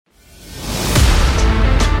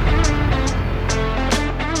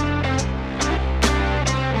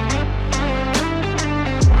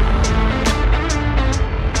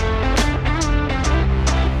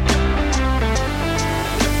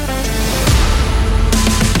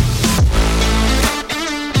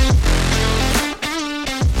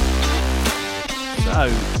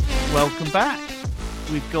welcome back.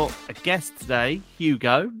 We've got a guest today,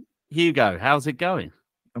 Hugo. Hugo, how's it going?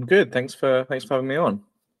 I'm good. Thanks for having me on.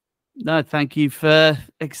 No, thank you for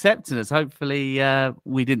accepting us. Hopefully,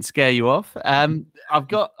 we didn't scare you off. I've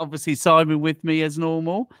got obviously Simon with me as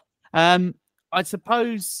normal. I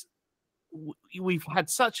suppose we've had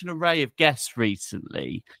such an array of guests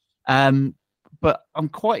recently, but I'm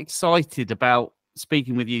quite excited about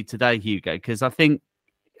speaking with you today, Hugo, because I think,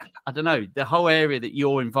 I don't know, the whole area that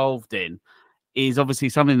you're involved in is obviously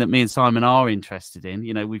something that me and Simon are interested in.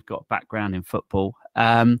 You know, we've got a background in football,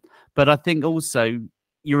 but I think also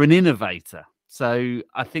you're an innovator. So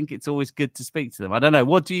I think it's always good to speak to them. I don't know.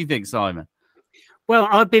 What do you think, Simon? Well,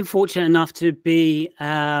 I've been fortunate enough to be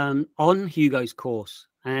on Hugo's course,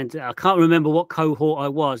 and I can't remember what cohort I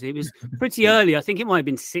was. It was pretty early. I think it might have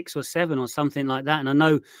been 6 or 7 or something like that. And I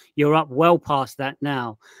know you're up well past that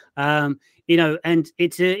now. You know, and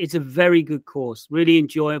it's a very good course, really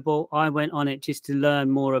enjoyable. I went on it just to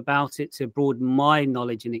learn more about it, to broaden my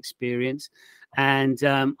knowledge and experience. And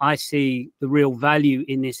I see the real value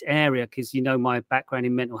in this area because, you know, my background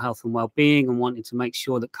in mental health and well-being, and wanting to make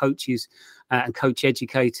sure that coaches and coach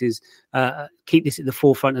educators keep this at the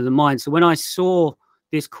forefront of the mind. So when I saw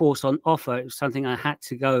this course on offer, it was something I had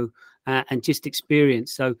to go and just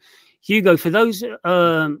experience. So Hugo, for those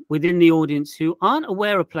within the audience who aren't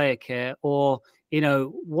aware of player care, or, you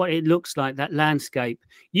know, what it looks like, that landscape,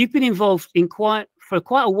 you've been involved in for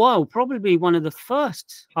quite a while, probably one of the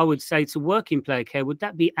first, I would say, to work in player care. Would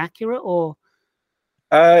that be accurate? Or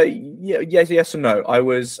Yes and no. I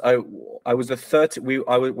was the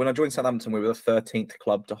 30th. When I joined Southampton, we were the 13th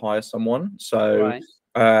club to hire someone. So right.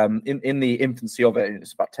 In the infancy of it,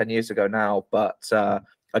 it's about 10 years ago now. But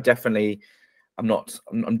I'm definitely not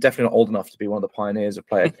old enough to be one of the pioneers of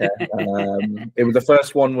player care. It was, the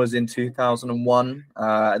first one was in 2001.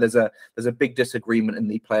 There's a big disagreement in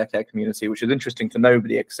the player care community, which is interesting to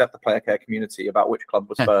nobody except the player care community, about which club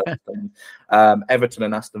was first. And Everton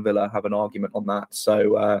and Aston Villa have an argument on that.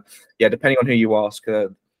 So depending on who you ask,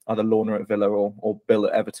 either Lorna at Villa or Bill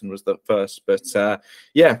at Everton was the first. But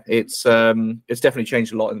it's definitely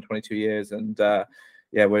changed a lot in 22 years, and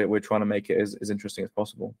we're trying to make it as interesting as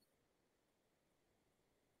possible.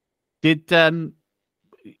 Did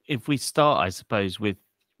if we start, I suppose, with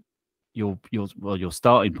your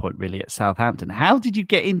starting point really at Southampton, how did you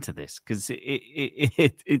get into this? Because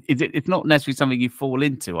it's not necessarily something you fall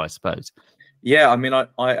into, I suppose. Yeah, I mean,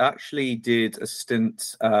 I actually did a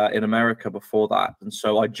stint in America before that. And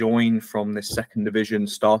so I joined from this second division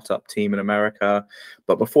startup team in America.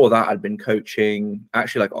 But before that, I'd been coaching,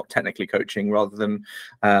 actually technically coaching rather than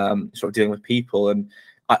sort of dealing with people. And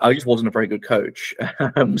I just wasn't a very good coach.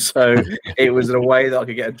 So it was in a way that I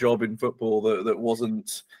could get a job in football that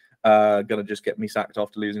wasn't going to just get me sacked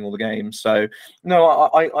after losing all the games. So, no,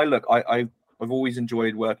 I've always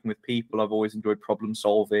enjoyed working with people. I've always enjoyed problem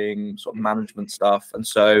solving, sort of management stuff. And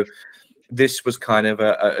so this was kind of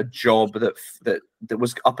a job that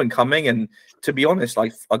was up and coming. And to be honest, I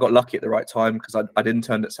got lucky at the right time, because I'd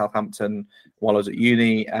interned at Southampton while I was at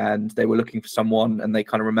uni, and they were looking for someone, and they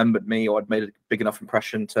kind of remembered me, or I'd made a big enough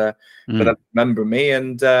impression for them to remember me.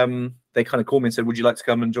 And they kind of called me and said, would you like to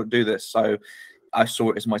come and do this? So I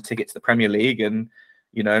saw it as my ticket to the Premier League. And,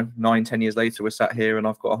 you know, 9-10 years later, we're sat here and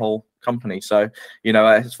I've got a whole company. So, you know,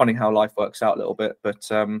 it's funny how life works out a little bit, but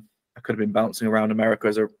I could have been bouncing around America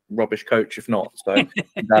as a rubbish coach if not. So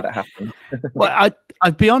I'm glad it happened. Well,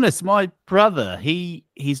 I'd be honest, my brother,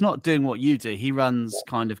 he's not doing what you do. He runs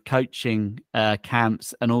kind of coaching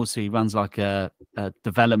camps, and also he runs like a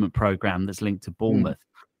development program that's linked to Bournemouth.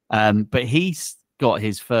 But he's got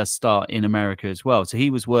his first start in America as well. So he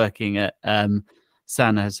was working at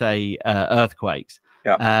San Jose Earthquakes.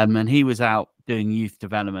 Yeah. And he was out doing youth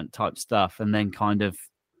development type stuff, and then kind of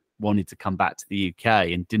wanted to come back to the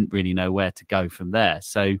UK and didn't really know where to go from there.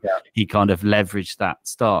 So he kind of leveraged that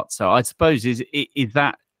start. So I suppose, is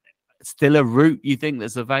that still a route you think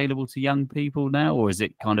that's available to young people now, or is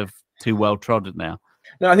it kind of too well trodden now?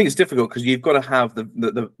 No, I think it's difficult because you've got to have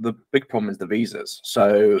the big problem is the visas.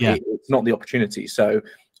 So it's not the opportunity. So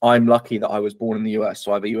I'm lucky that I was born in the US.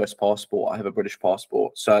 So I have a US passport. I have a British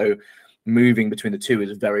passport. So moving between the two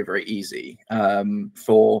is very, very easy.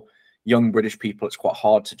 For young British people, it's quite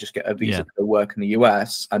hard to just get a visa to work in the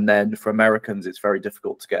US. And then for Americans, it's very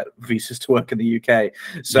difficult to get visas to work in the UK.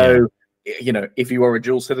 So, you know, if you are a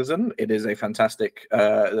dual citizen, it is a fantastic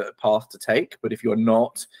path to take. But if you're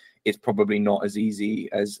not, it's probably not as easy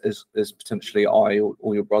as potentially or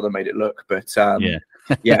your brother made it look. But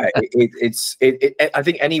yeah, I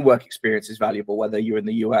think any work experience is valuable, whether you're in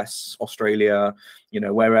the US, Australia,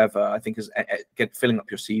 wherever. I think filling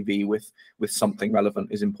up your CV with something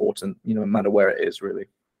relevant is important, no matter where it is, really.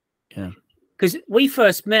 Yeah. Because we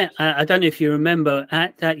first met, I don't know if you remember,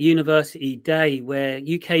 at that university day where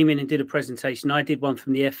you came in and did a presentation. I did one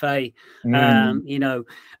from the FA, and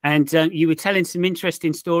you were telling some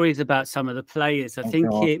interesting stories about some of the players. I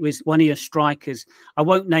think it was one of your strikers. I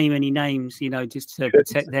won't name any names, just to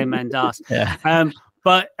protect them and us. Yeah.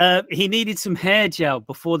 But he needed some hair gel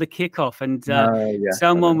before the kickoff, and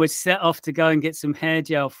someone was set off to go and get some hair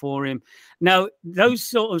gel for him. Now, those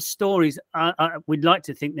sort of stories, we'd like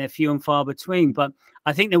to think they're few and far between, but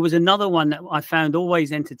I think there was another one that I found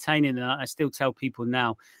always entertaining, and I still tell people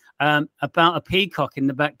now, about a peacock in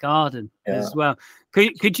the back garden as well.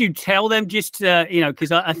 Could you tell them just,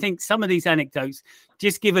 because I think some of these anecdotes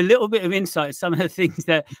just give a little bit of insight to some of the things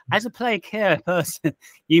that, as a player care person,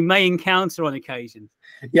 you may encounter on occasion.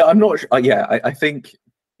 Yeah, I'm not sure. I think...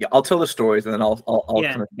 Yeah, I'll tell the stories and then I'll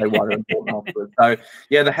kind of say why they're important afterwards. So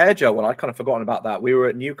yeah, the hair gel one, I kind of forgotten about that. We were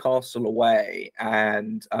at Newcastle away,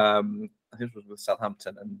 and I think it was with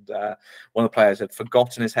Southampton, and one of the players had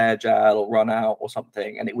forgotten his hair gel or run out or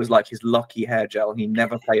something, and it was like his lucky hair gel, and he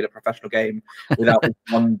never played a professional game without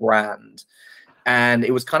one brand. And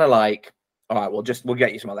it was kind of like, all right, we'll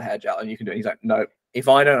get you some other hair gel and you can do it. He's like, no, if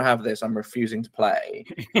I don't have this, I'm refusing to play.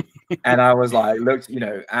 And I was like, look,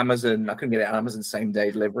 Amazon, I couldn't get it on Amazon same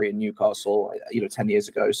day delivery in Newcastle, 10 years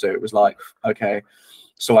ago. So it was like, okay.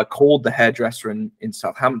 So I called the hairdresser in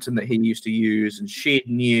Southampton that he used to use,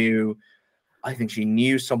 and I think she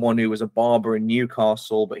knew someone who was a barber in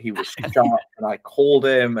Newcastle, but he was shut. And I called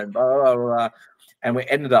him and blah, blah, blah, and we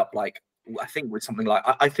ended up like, I think with something like,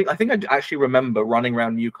 I think I actually remember running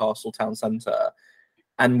around Newcastle town centre,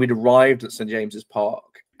 and we'd arrived at St. James's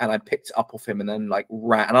Park, and I picked it up off him and then like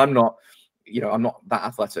ran. And I'm not that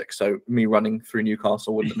athletic, so me running through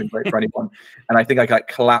Newcastle wouldn't have been great for anyone. And I think I like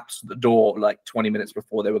collapsed the door like 20 minutes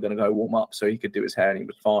before they were going to go warm up, so he could do his hair, and he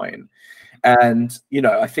was fine. And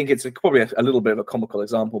I think it's probably a little bit of a comical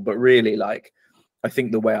example, but really, like, I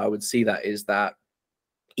think the way I would see that is that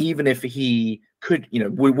even if he could,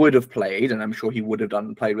 we would have played, and I'm sure he would have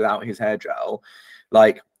played without his hair gel.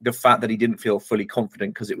 Like, the fact that he didn't feel fully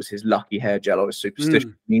confident because it was his lucky hair gel or his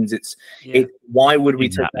superstition means why would we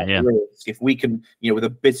take that risk if we can, with a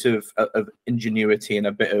bit of ingenuity and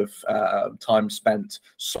a bit of time spent,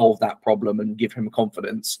 solve that problem and give him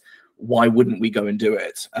confidence? Why wouldn't we go and do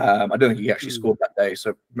it? I don't think he actually scored that day,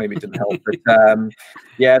 so maybe it didn't help. But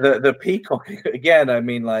the peacock again. I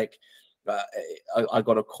mean, like, I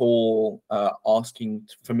got a call asking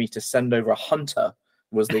for me to send over a hunter.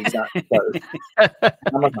 Was the exact quote.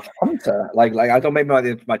 I'm like, a hunter? Like I don't,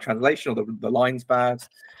 maybe my translation or the line's bad.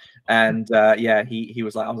 And he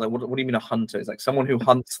was like, I was like, what do you mean a hunter? It's like someone who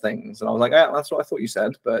hunts things. And I was like, yeah, that's what I thought you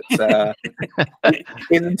said, but it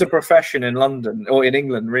isn't a profession in London or in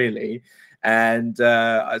England, really. And so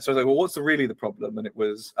I was like, well, what's really the problem? And it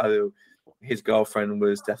was, his girlfriend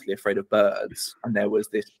was deathly afraid of birds, and there was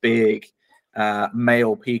this big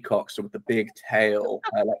male peacock, so with the big tail,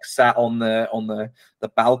 like sat on the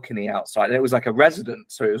balcony outside, and it was like a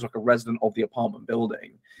resident, so it was like a resident of the apartment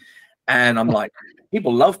building. And I'm like,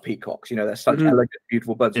 people love peacocks, they're such elegant,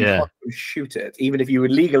 beautiful birds. You can't shoot it, even if you were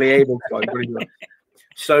legally able to.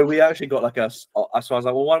 So we actually got like so I was like,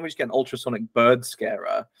 well, why don't we just get an ultrasonic bird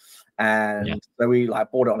scarer? And so we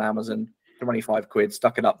like bought it on Amazon, 25 quid,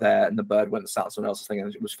 stuck it up there, and the bird went and sat on someone else's thing,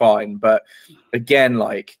 and it was fine. But again,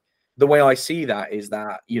 like, the way I see that is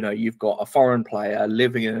that, you've got a foreign player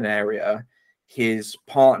living in an area, his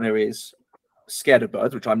partner is scared of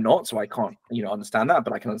birds, which I'm not, so I can't, understand that,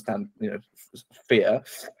 but I can understand, fear.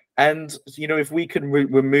 And, if we can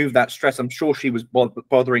remove that stress, I'm sure she was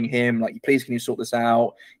bothering him, like, please, can you sort this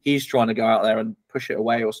out? He's trying to go out there and push it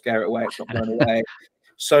away or scare it away. It's not going away.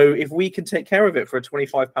 So if we can take care of it for a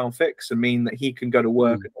 £25 fix and mean that he can go to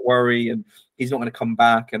work and worry, and he's not going to come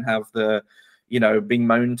back and have the, being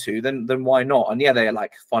moaned to, then why not? And yeah, they're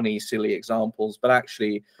like funny, silly examples, but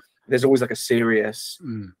actually there's always like a serious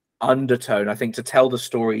undertone. I think to tell the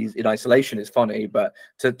stories in isolation is funny, but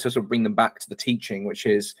to sort of bring them back to the teaching, which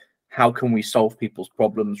is how can we solve people's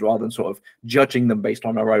problems rather than sort of judging them based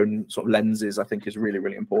on our own sort of lenses, I think is really,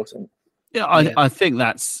 really important. Yeah, I think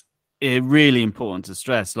that's really important to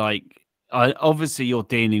stress. Like, obviously you're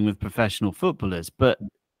dealing with professional footballers, but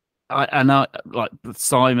I like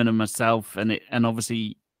Simon and myself, and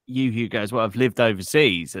obviously you, Hugo, as well, have lived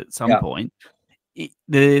overseas at some point.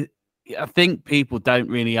 I think people don't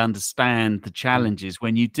really understand the challenges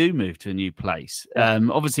when you do move to a new place.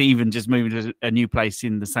 Obviously, even just moving to a new place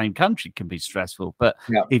in the same country can be stressful. But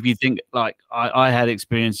if you think like I had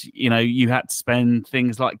experience, you had to spend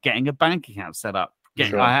things like getting a bank account set up.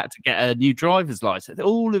 I had to get a new driver's license.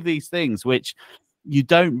 All of these things, which you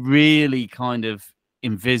don't really kind of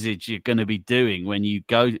envisage you're going to be doing when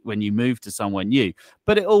you move to somewhere new,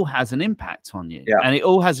 but it all has an impact on you, and it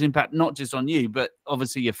all has an impact not just on you, but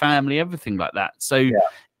obviously your family, everything like that. So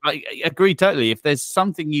I agree totally. If there's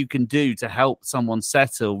something you can do to help someone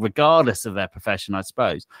settle, regardless of their profession, I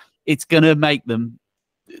suppose it's going to make them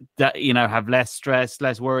that have less stress,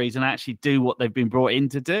 less worries, and actually do what they've been brought in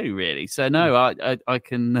to do. Really. So no, I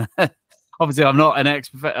can. Obviously, I'm not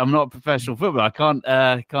a professional footballer. I can't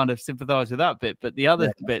kind of sympathise with that bit, but the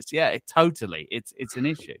other bits, totally, it's an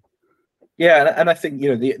issue. Yeah, and I think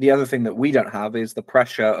the other thing that we don't have is the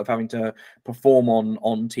pressure of having to perform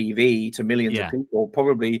on TV to millions of people,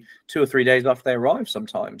 probably 2 or 3 days after they arrive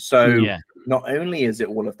sometimes. So not only is it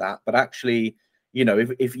all of that, but actually,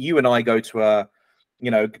 if you and I go to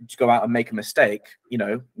go out and make a mistake,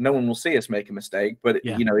 no one will see us make a mistake. But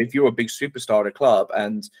if you're a big superstar at a club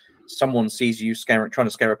and someone sees you trying to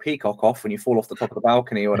scare a peacock off when you fall off the top of the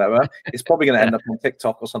balcony or whatever, it's probably going to end up on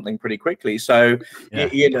TikTok or something pretty quickly. So,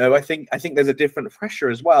 I think there's a different pressure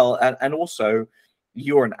as well. And also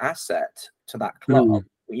you're an asset to that club.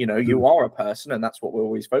 You are a person, and that's what we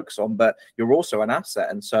always focus on, but you're also an asset.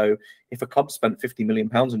 And so if a club spent £50 million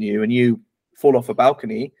on you and you fall off a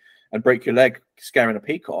balcony and break your leg scaring a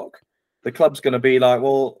peacock, the club's going to be like,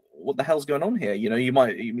 well, what the hell's going on here? You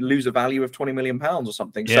might lose a value of £20 million or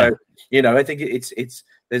something. So, I think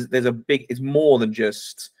it's more than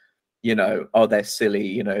just, they're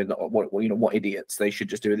silly, what idiots, they should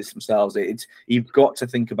just do this themselves. You've got to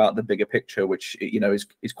think about the bigger picture, which,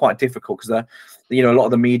 is quite difficult because a lot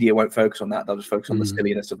of the media won't focus on that. They'll just focus on the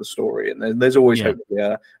silliness of the story. And there's always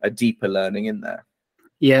hopefully a deeper learning in there.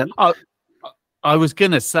 Yeah. I was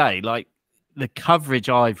going to say, like, the coverage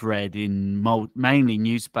I've read in mainly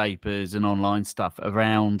newspapers and online stuff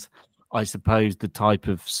around, I suppose, the type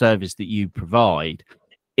of service that you provide,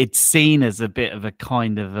 it's seen as a bit of a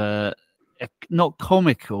kind of a not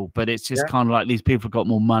comical, but it's just kind of like these people have got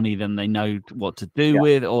more money than they know what to do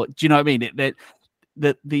with, or do you know what I mean?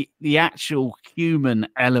 The actual human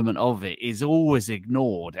element of it is always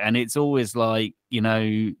ignored, and it's always like,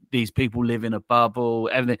 these people live in a bubble,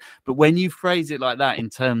 everything. But when you phrase it like that in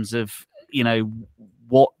terms of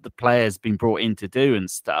what the player's been brought in to do and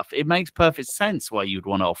stuff, it makes perfect sense why you'd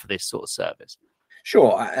want to offer this sort of service.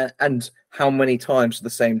 Sure. And how many times do the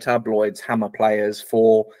same tabloids hammer players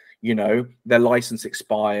for, their license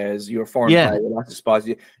expires, you're a foreign player, your license expires,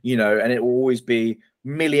 and it will always be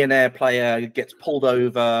millionaire player gets pulled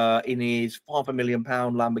over in his £500,000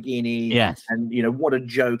 Lamborghini. Yes. And, what a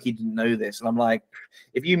joke, he didn't know this. And I'm like,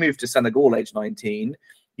 if you move to Senegal age 19,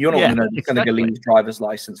 you're not going to know the Senegalese driver's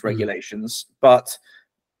license regulations. But,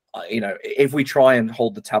 if we try and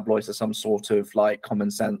hold the tabloids to some sort of like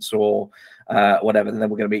common sense or whatever, then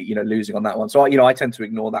we're going to be, losing on that one. So, I tend to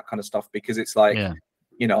ignore that kind of stuff because it's like,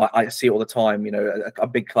 I see it all the time, a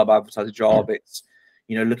big club advertise a job. It's,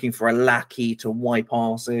 looking for a lackey to wipe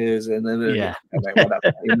asses and then whatever.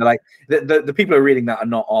 Like the people who are reading that they're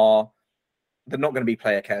not going to be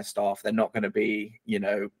player care staff. They're not going to be,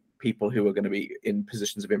 people who are going to be in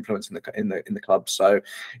positions of influence in the club. So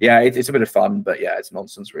it's a bit of fun, but it's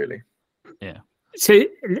nonsense really. So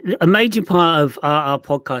a major part of our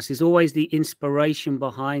podcast is always the inspiration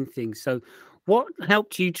behind things. So what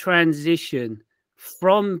helped you transition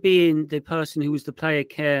from being the person who was the player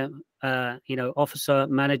care officer,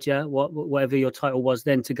 manager, whatever your title was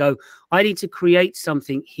then, to go, I need to create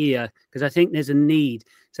something here because I think there's a need.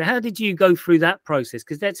 So how did you go through that process?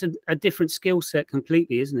 Because that's a different skill set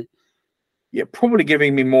completely, isn't it? Yeah, probably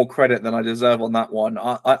giving me more credit than I deserve on that one.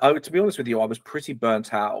 I to be honest with you, I was pretty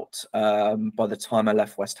burnt out by the time I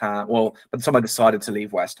left West Ham. Well, by the time I decided to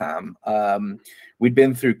leave West Ham, we'd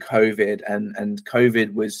been through COVID, and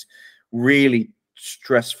COVID was really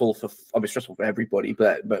stressful for everybody,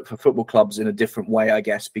 but for football clubs in a different way, I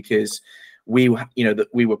guess, because we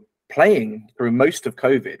were playing through most of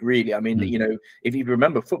COVID, really. I mean, if you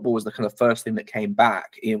remember, football was the kind of first thing that came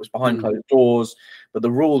back. It was behind closed doors, but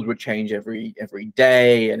the rules would change every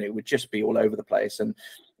day, and it would just be all over the place. And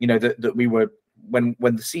that we were, when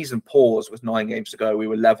the season paused with 9 games to go, we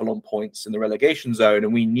were level on points in the relegation zone,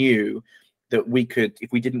 and we knew that we could,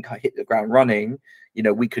 if we didn't hit the ground running,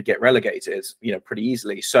 we could get relegated, pretty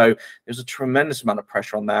easily. So there's a tremendous amount of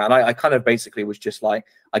pressure on that. And I kind of basically was just like,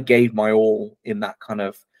 I gave my all in that kind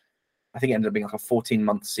of I think it ended up being like a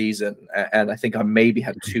 14-month season. And I think I maybe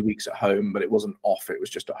had 2 weeks at home, but it wasn't off. It was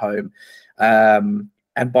just at home.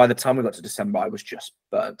 And by the time we got to December, I was just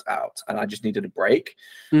burnt out and I just needed a break.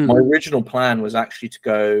 My original plan was actually to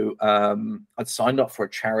go, I'd signed up for a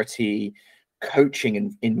charity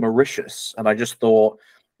coaching in Mauritius. And I just thought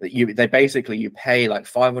that you pay like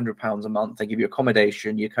 £500 a month. They give you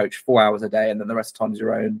accommodation, you coach 4 hours a day, and then the rest of the time's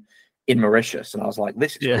your own in Mauritius. And I was like,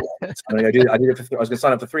 this is cool. I'm gonna do, I was going to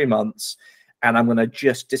sign up for 3 months and I'm going to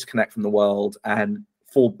just disconnect from the world and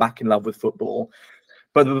fall back in love with football.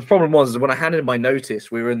 But the problem was when I handed in my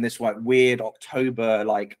notice, we were in this like weird October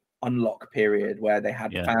like unlock period where they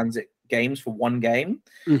had fans at games for one game.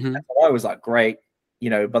 And so I was like, great, you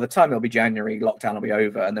know, by the time it'll be January, lockdown will be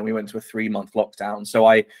over. And then we went to a 3-month lockdown. So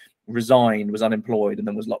I resigned, was unemployed, and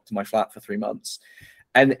then was locked in my flat for 3 months.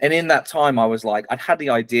 And in that time, I was like, I'd had the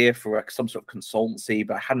idea for some sort of consultancy,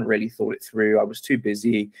 but I hadn't really thought it through. I was too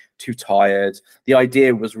busy, too tired. The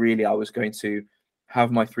idea was really I was going to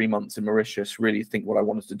have my 3 months in Mauritius, really think what I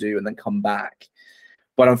wanted to do, and then come back.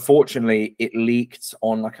 But unfortunately, it leaked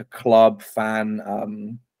on like a club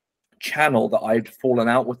fan channel that I'd fallen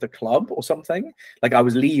out with the club or something. Like I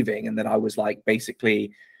was leaving, and then I was like,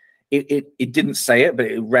 basically, it didn't say it, but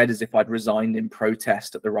it read as if I'd resigned in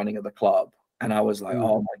protest at the running of the club. And I was like,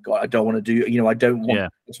 oh my God, I don't want to do, you know, I don't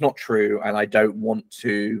want, it's not true. And I don't want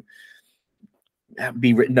to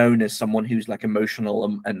be known as someone who's like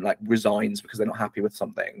emotional and like resigns because they're not happy with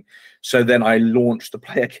something. So then I launched the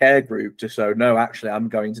player care group to show, no, actually, I'm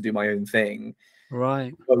going to do my own thing.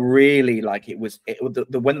 Right. But really, like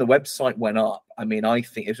when the website went up, I mean, I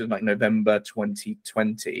think it was like November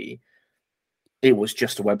 2020. It was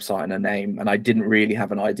just a website and a name, and I didn't really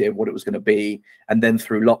have an idea of what it was going to be. And then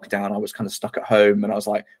through lockdown, I was kind of stuck at home, and I was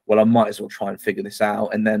like, well, I might as well try and figure this out.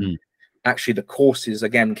 And then actually the courses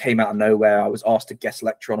again came out of nowhere. I was asked to guest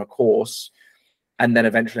lecture on a course, and then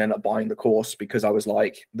eventually ended up buying the course because I was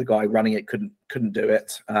like, the guy running it couldn't do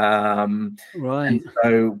it. Right.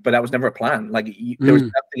 So, but that was never a plan. Like there was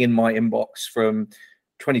nothing in my inbox from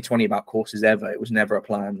 2020 about courses ever. It was never a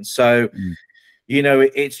plan. So, you know,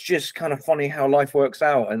 it's just kind of funny how life works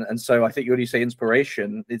out. And so I think when you say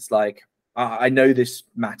inspiration, it's like, I know this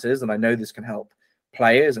matters and I know this can help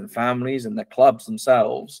players and families and their clubs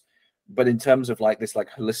themselves. But in terms of like this like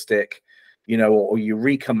holistic, you know, or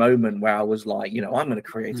eureka moment where I was like, you know, I'm going to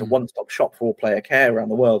create a one-stop shop for all player care around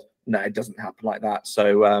the world. No, it doesn't happen like that.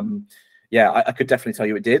 So, yeah, I could definitely tell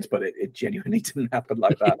you it did, but it genuinely didn't happen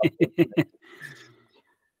like that.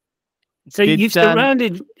 So you've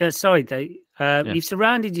surrounded, sorry, Dave, you've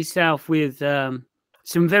surrounded yourself with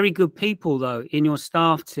some very good people, though, in your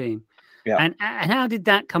staff team. Yeah. And how did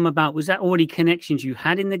that come about? Was that already connections you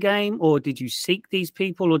had in the game, or did you seek these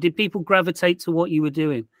people, or did people gravitate to what you were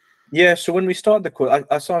doing? Yeah, so when we started the course,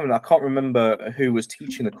 I can't remember who was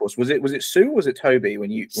teaching the course. Was it Sue or was it Toby when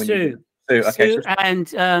you Sue? Okay, Sue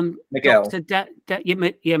and Miguel.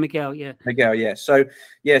 Miguel, yeah. Miguel, yeah. So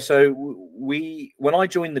when I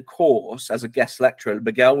joined the course as a guest lecturer,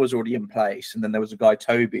 Miguel was already in place, and then there was a guy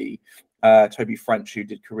Toby French, who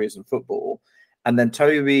did careers in football, and then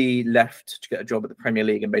Toby left to get a job at the Premier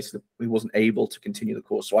League, and basically he wasn't able to continue the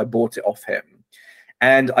course, so I bought it off him.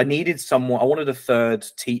 And I needed someone. I wanted a third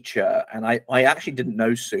teacher, and I actually didn't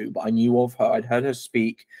know Sue, but I knew of her. I'd heard her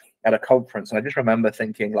speak at a conference, and I just remember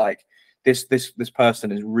thinking like, this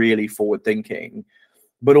person is really forward thinking,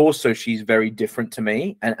 but also she's very different to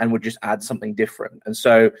me and would just add something different. And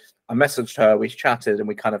so I messaged her, we chatted, and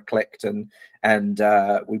we kind of clicked, and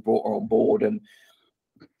we brought her on board. And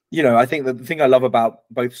you know, I think that the thing I love about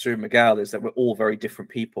both Sue and Miguel is that we're all very different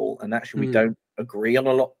people, and actually we don't agree on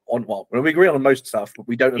a lot. We agree on most stuff, but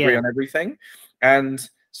we don't agree on everything. And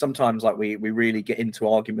sometimes, like we really get into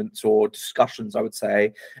arguments or discussions, I would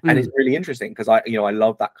say, and it's really interesting because I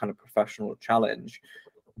love that kind of professional challenge.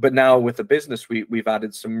 But now with the business, we've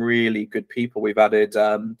added some really good people. We've added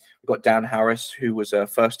we've got Dan Harris, who was a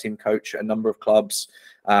first team coach at a number of clubs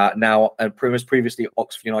now, and previously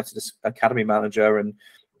Oxford United's academy manager, and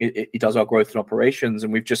he does our growth and operations.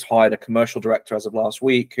 And we've just hired a commercial director as of last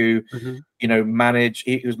week who, you know,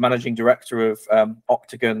 he was managing director of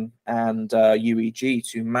Octagon and UEG,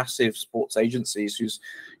 two massive sports agencies. Who's,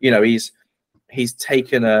 you know, he's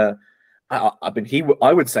taken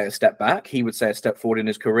I would say a step back. He would say a step forward in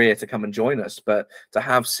his career to come and join us. But to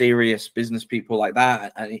have serious business people like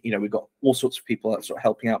that, and you know, we've got all sorts of people that sort of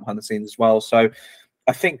helping out behind the scenes as well. So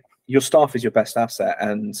I think your staff is your best asset,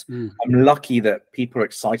 and I'm lucky that people are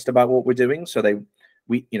excited about what we're doing. So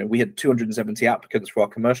we had 270 applicants for our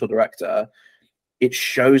commercial director. It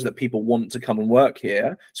shows that people want to come and work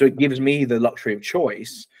here. So it gives me the luxury of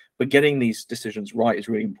choice. but getting these decisions right is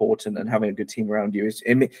really important, and having a good team around you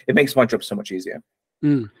it makes my job so much easier.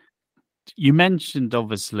 You mentioned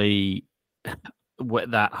obviously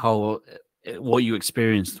that whole what you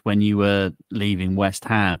experienced when you were leaving West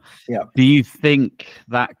Ham. Yeah. Do you think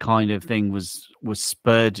that kind of thing was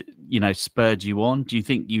spurred you on? Do you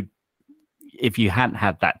think if you hadn't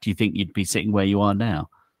had that, do you think you'd be sitting where you are now?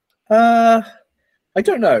 I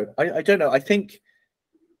don't know. I don't know. I think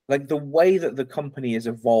like the way that the company has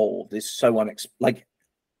evolved is so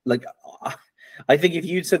like I think if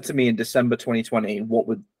you'd said to me in December 2020, what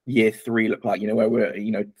would year 3 look like, where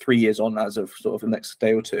we're, 3 years on as of sort of the next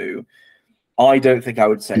day or two, I don't think I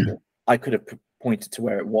would say that I could have pointed to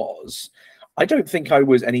where it was. I don't think I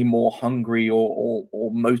was any more hungry or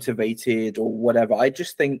motivated or whatever. I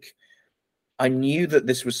just think I knew that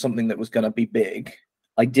this was something that was going to be big.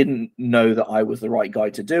 I didn't know that I was the right guy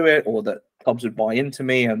to do it, or that clubs would buy into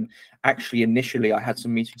me. And actually, initially, I had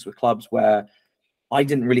some meetings with clubs where I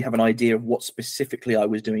didn't really have an idea of what specifically I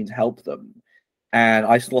was doing to help them. And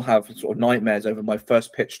I still have sort of nightmares over my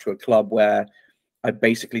first pitch to a club where I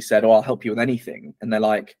basically said, "Oh, I'll help you with anything." And they're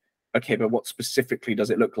like, "Okay, but what specifically does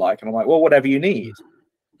it look like?" And I'm like, "Well, whatever you need."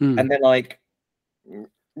 And they're like,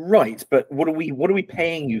 "Right, but what are we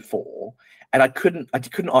paying you for?" And I couldn't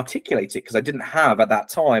articulate it because I didn't have at that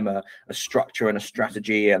time a structure and a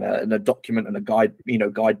strategy and a document and a guide,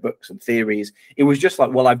 guidebooks and theories. It was just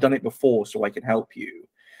like, well, I've done it before, so I can help you.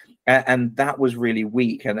 And that was really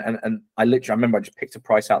weak. And I remember I just picked a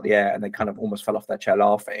price out the air, and they kind of almost fell off their chair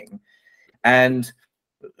laughing. And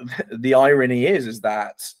the irony is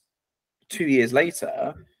that 2 years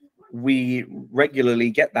later, we regularly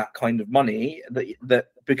get that kind of money that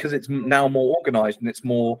because it's now more organized and it's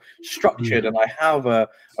more structured, and I have a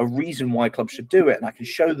reason why clubs should do it, and I can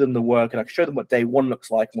show them the work, and I can show them what day 1 looks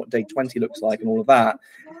like and what day 20 looks like and all of that.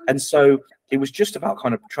 And so it was just about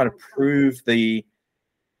kind of trying to prove to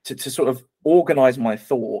sort of organize my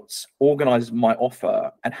thoughts, organize my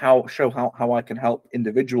offer, and show how I can help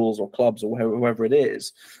individuals or clubs or whoever it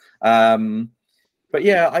is. But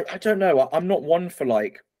yeah, I don't know. I'm not one for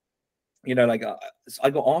like, I got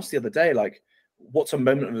asked the other day, like, what's a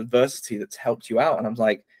moment of adversity that's helped you out? And I'm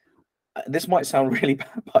like, this might sound really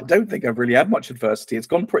bad, but I don't think I've really had much adversity. It's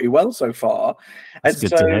gone pretty well so far. That's and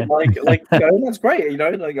so that's great.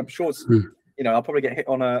 Like I'm sure it's, I'll probably get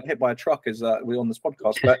hit by a truck as we're on this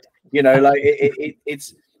podcast, but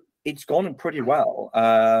it's gone pretty well.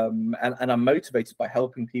 And I'm motivated by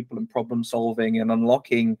helping people and problem solving and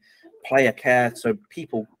unlocking player care so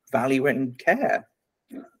people value it and care.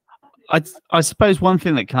 I suppose one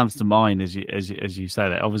thing that comes to mind as you say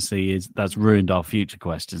that obviously that's ruined our future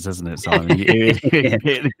questions, hasn't it, Simon?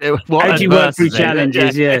 How do you work through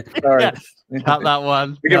challenges? Yeah. Sorry. Cut that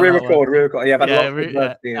one. We can re-record. Yeah,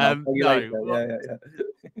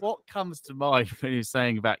 what comes to mind when you're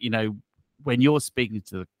saying about, when you're speaking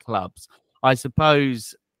to the clubs, I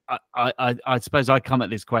suppose I suppose I come at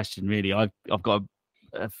this question really. I've got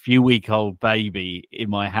a few week old baby in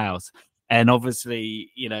my house. And obviously,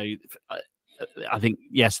 I think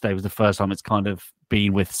yesterday was the first time it's kind of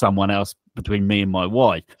been with someone else between me and my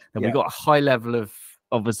wife. And we got a high level of,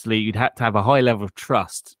 obviously, you'd have to have a high level of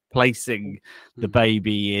trust placing the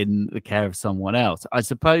baby in the care of someone else. I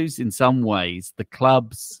suppose in some ways, the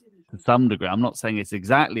clubs, to some degree, I'm not saying it's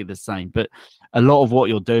exactly the same, but a lot of what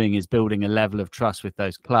you're doing is building a level of trust with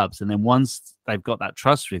those clubs. And then once they've got that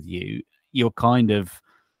trust with you, you're kind of,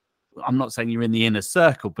 I'm not saying you're in the inner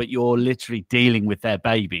circle, but you're literally dealing with their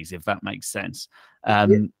babies, if that makes sense.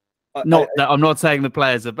 I'm not saying the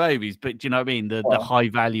players are babies, but do you know what I mean? The high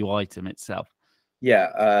value item itself. Yeah,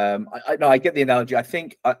 I get the analogy. I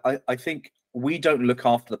think we don't look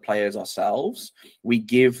after the players ourselves. We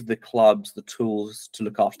give the clubs the tools to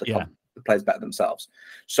look after the players better themselves.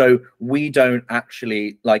 So we don't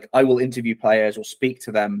actually, like, I will interview players or speak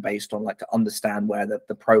to them based on, like, to understand where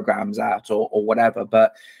the program's at or whatever,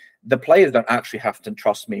 but the players don't actually have to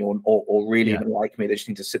trust me or really even like me. They just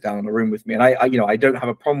need to sit down in a room with me. And I don't have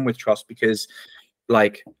a problem with trust because,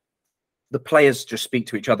 like, the players just speak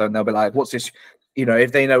to each other and they'll be like, what's this?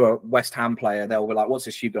 If they know a West Ham player, they'll be like, what's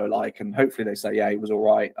this Hugo like? And hopefully they say, yeah, he was all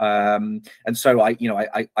right. And so I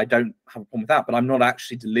don't have a problem with that, but I'm not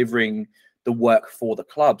actually delivering the work for the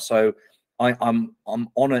club. So I'm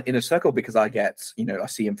on an inner circle because I get, I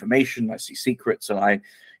see information, I see secrets, and I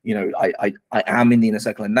am in the inner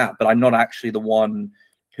circle in that, but I'm not actually the one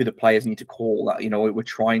who the players need to call. That, we're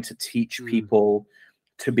trying to teach people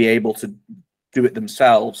to be able to do it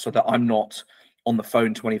themselves so that I'm not on the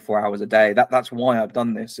phone 24 hours a day. That's why I've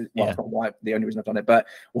done this. Well, it's not why, the only reason I've done it, but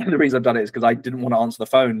one of the reasons I've done it is because I didn't want to answer the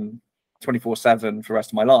phone 24/7 for the rest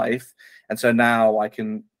of my life. And so now I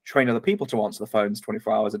can train other people to answer the phones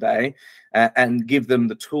 24 hours a day, and give them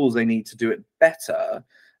the tools they need to do it better.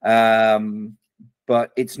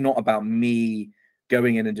 But it's not about me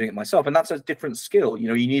going in and doing it myself. And that's a different skill.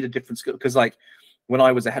 You need a different skill, because like when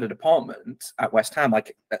I was a head of department at West Ham,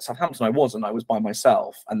 like at Southampton, I was by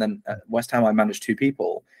myself. And then at West Ham, I managed 2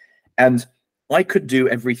 people, and I could do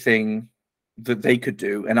everything that they could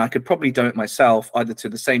do. And I could probably do it myself, either to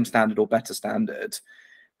the same standard or better standard.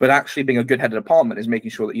 But actually being a good head of department is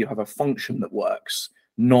making sure that you have a function that works,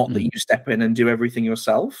 not that you step in and do everything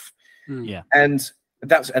yourself. Yeah. And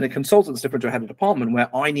a consultant's different to a head of department,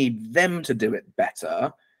 where I need them to do it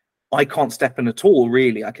better. I can't step in at all,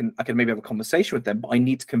 really. I can maybe have a conversation with them, but I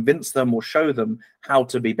need to convince them or show them how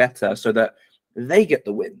to be better so that they get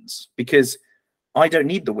the wins, because I don't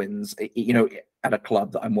need the wins, at a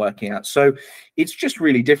club that I'm working at. So it's just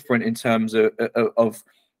really different in terms of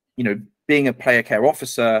being a player care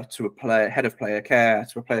officer to a head of player care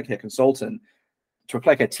to a player care consultant to a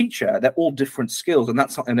player care teacher. They're all different skills, and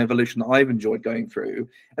that's an evolution that I've enjoyed going through.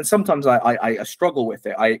 And sometimes I struggle with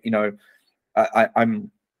it.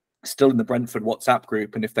 I'm still in the Brentford WhatsApp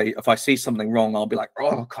group, and if I see something wrong, I'll be like,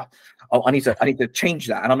 oh God, I need to change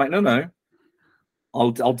that. And I'm like, no,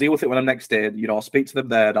 I'll deal with it when I'm next in. I'll speak to them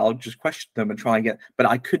there, and I'll just question them and try and but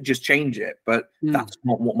I could just change it, but that's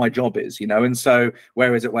not what my job is, And so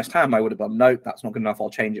whereas at West Ham, I would have gone, no, that's not good enough, I'll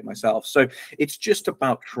change it myself. So it's just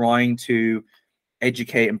about trying to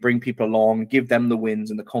educate and bring people along, give them the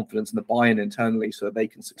wins and the confidence and the buy-in internally so that they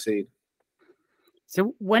can succeed.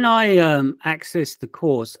 So when I accessed the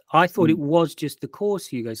course, I thought it was just the course,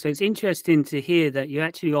 Hugo. So it's interesting to hear that you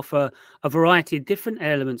actually offer a variety of different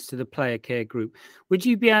elements to the player care group. Would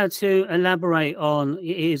you be able to elaborate on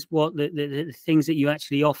what the things that you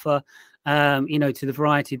actually offer, to the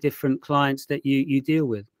variety of different clients that you deal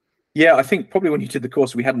with? Yeah, I think probably when you did the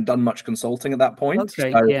course, we hadn't done much consulting at that point. Okay,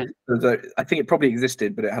 so yeah. I think it probably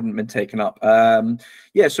existed, but it hadn't been taken up.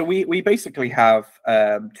 So we basically have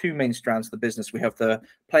 2 main strands of the business. We have the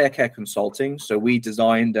player care consulting. So we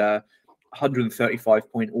designed a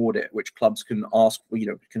 135-point audit, which clubs can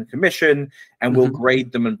can commission, and we'll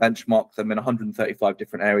grade them and benchmark them in 135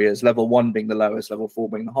 different areas, level 1 being the lowest, level 4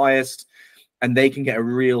 being the highest. And they can get a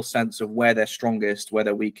real sense of where they're strongest, where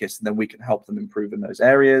they're weakest, and then we can help them improve in those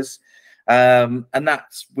areas. And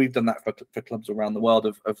we've done that for clubs around the world,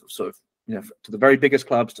 of sort of, to the very biggest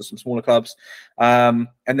clubs to some smaller clubs. And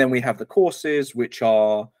then we have the courses, which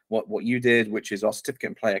are what you did, which is our certificate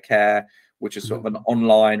in player care, which is sort of an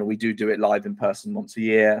online, or we do it live in person once a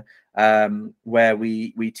year, where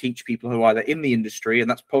we teach people who are either in the industry, and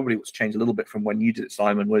that's probably what's changed a little bit from when you did it,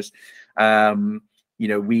 Simon, was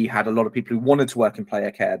we had a lot of people who wanted to work in player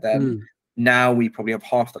care then. Now we probably have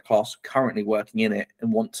half the class currently working in it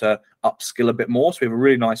and want to upskill a bit more. So we have a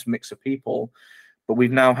really nice mix of people. But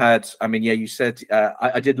we've now had, you said,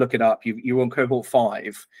 I did look it up. You were on cohort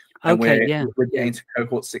 5. And we're getting to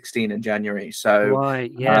cohort 16 in January. So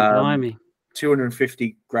right, blimey.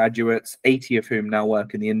 250 graduates, 80 of whom now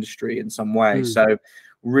work in the industry in some way. So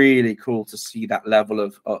really cool to see that level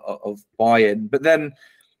of buy-in. But then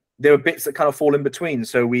there are bits that kind of fall in between.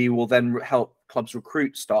 So we will then help clubs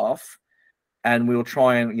recruit staff, and we will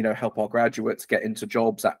try and help our graduates get into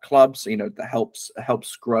jobs at clubs. That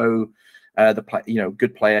helps grow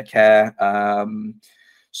good player care.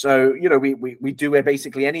 So we do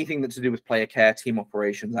basically anything that's to do with player care, team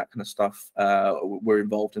operations, that kind of stuff. We're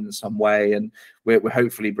involved in some way, and we're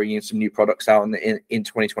hopefully bringing some new products out in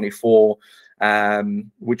 2024.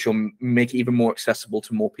 Which will make it even more accessible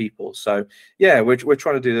to more people. So we're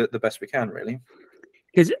trying to do the best we can, really.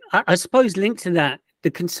 Because I suppose linked to that,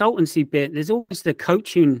 the consultancy bit, there's always the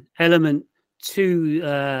coaching element to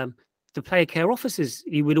the player care officers.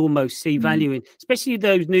 You would almost see value in, especially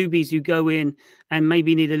those newbies who go in and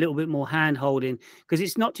maybe need a little bit more hand holding, because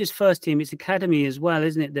it's not just first team, it's academy as well,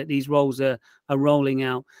 isn't it, that these roles are rolling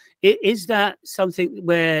out. Is that something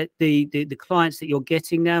where the clients that you're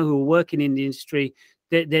getting now who are working in the industry,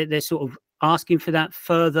 they're sort of asking for that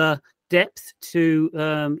further depth to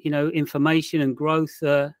information and growth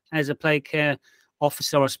as a player care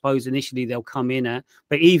officer? I suppose initially they'll come in at,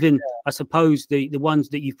 but even I suppose the ones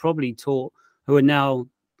that you've probably taught who are now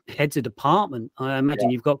heads of department, I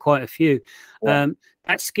imagine you've got quite a few, that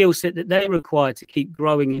skill set that they require to keep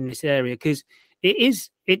growing in this area, because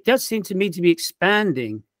it does seem to me to be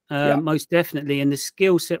expanding. Most definitely. And the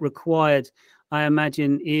skill set required, I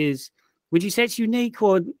imagine, would you say it's unique,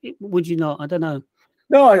 or would you not? I don't know.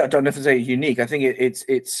 No, I don't necessarily say it's unique. I think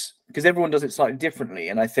it's because everyone does it slightly differently.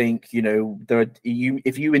 And I think,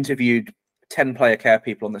 if you interviewed 10 player care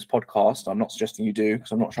people on this podcast. I'm not suggesting you do,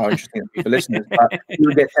 because I'm not sure how interesting it is for listeners, but you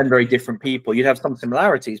would get 10 very different people. You'd have some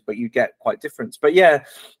similarities, but you get quite different. But yeah,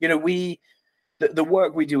 the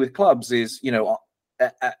work we do with clubs is,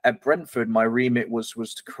 at Brentford, my remit was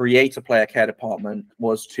to create a player care department,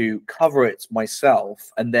 was to cover it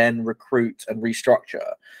myself, and then recruit and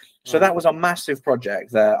restructure. So that was a massive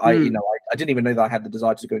project that I didn't even know that I had the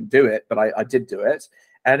desire to go and do it, but I did do it.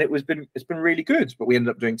 And it's been really good. But we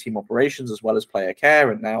ended up doing team operations as well as player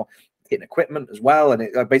care, and now hitting equipment as well.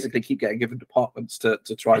 And I basically keep getting given departments to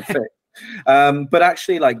try and fit. But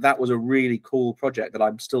actually, that was a really cool project that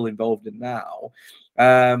I'm still involved in now.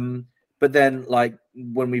 But then,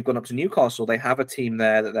 when we've gone up to Newcastle, they have a team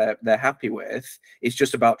there that they're happy with. It's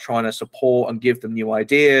just about trying to support and give them new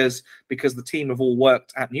ideas, because the team have all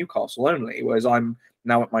worked at Newcastle only, whereas I'm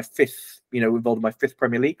now at my fifth, involved in my fifth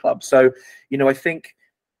Premier League club. So, I think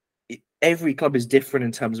every club is different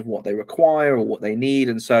in terms of what they require or what they need,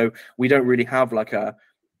 and so we don't really have a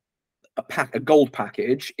gold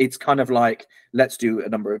package. It's kind of let's do a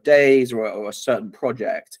number of days or a certain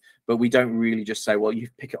project, but we don't really just say, well, you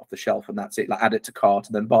pick it off the shelf and that's it, add it to cart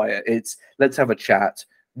and then buy it. It's let's have a chat.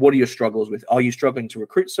 What are your struggles with? Are you struggling to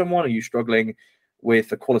recruit someone? Are you struggling with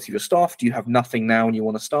the quality of your staff? Do you have nothing now and you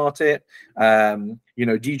want to start it? Do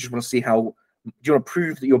you just want to see do you want to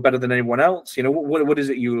prove that you're better than anyone else? What is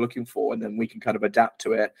it you're looking for? And then we can kind of adapt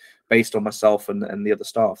to it based on myself and the other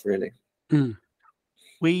staff, really.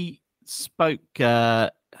 We spoke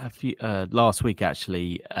a few last week,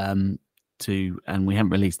 actually, and we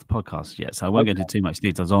haven't released the podcast yet, so I won't go into too much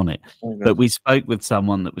details on it. But we spoke with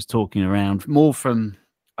someone that was talking around more from,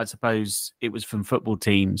 I suppose it was from football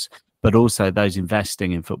teams, but also those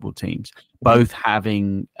investing in football teams, both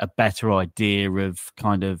having a better idea of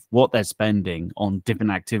kind of what they're spending on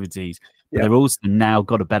different activities. But they've also now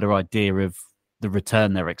got a better idea of the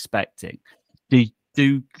return they're expecting.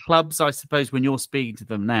 Do clubs, I suppose, when you're speaking to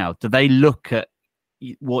them now, do they look at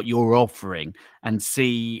what you're offering and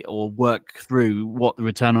see or work through what the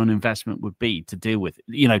return on investment would be to deal with,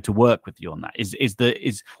 to work with you on that?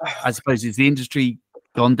 I suppose, is the industry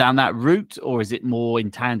gone down that route, or is it more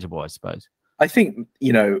intangible, I suppose? I think, I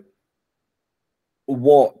don't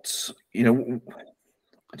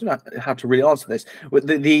know how to really answer this.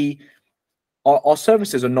 Our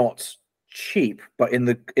services are not cheap, but in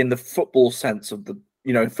the football sense of the,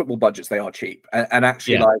 football budgets, they are cheap. And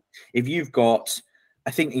actually, if you've got,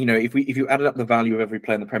 I think, if you added up the value of every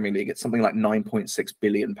player in the Premier League, it's something like £9.6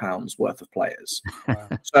 billion worth of players. Wow.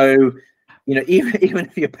 So, even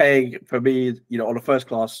if you're paying for me, on a first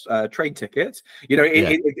class trade ticket,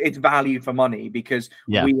 it's value for money, because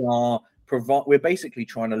we're basically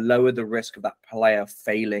trying to lower the risk of that player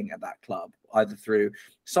failing at that club, either through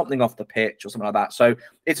something off the pitch or something like that. So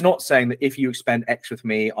it's not saying that if you spend X with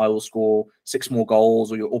me, I will score 6 more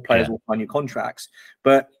goals, or your players will sign new contracts.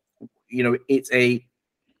 But it's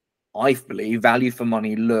I believe, value for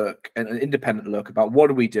money look, an independent look about what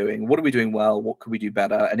are we doing well, what could we do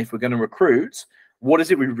better, and if we're going to recruit, what is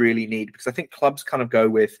it we really need? Because I think clubs kind of go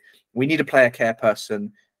with, we need a player care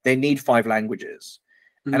person, they need 5 languages.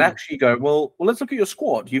 And actually go, well, let's look at your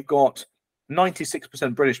squad. You've got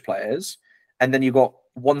 96% British players, and then you've got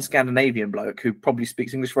one Scandinavian bloke who probably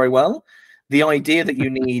speaks English very well. The idea that you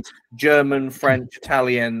need German, French,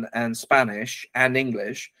 Italian, and Spanish and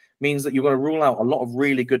English means that you're going to rule out a lot of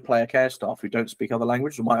really good player care staff who don't speak other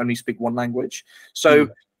languages, or might only speak one language. So,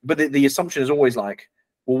 but the assumption is always well,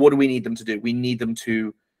 what do we need them to do? We need them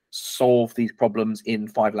to solve these problems in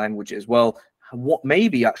 5 languages. Well, what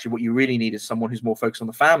you really need is someone who's more focused on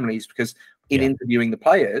the families, because in interviewing the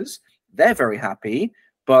players, they're very happy,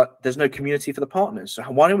 but there's no community for the partners. So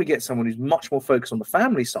why don't we get someone who's much more focused on the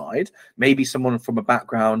family side, maybe someone from a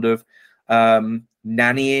background of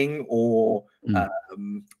nannying, or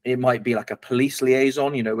it might be like a police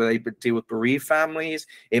liaison, where they deal with bereaved families.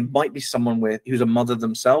 It might be someone who's a mother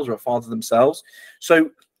themselves or a father themselves.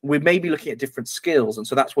 So we may be looking at different skills. And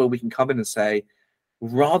so that's where we can come in and say,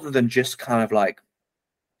 rather than just kind of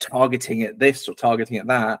targeting at this or targeting at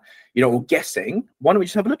that, or guessing, why don't we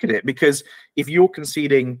just have a look at it? Because if you're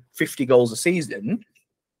conceding 50 goals a season,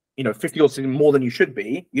 50 goals a season more than you should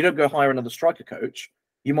be, you don't go hire another striker coach.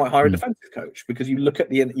 You might hire a defensive coach, because you look at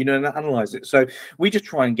and analyze it. So we just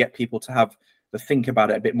try and get people to have the think about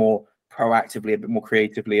it a bit more proactively, a bit more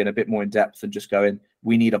creatively, and a bit more in depth, and just going,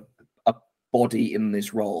 we need a body in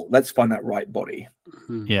this role. Let's find that right body.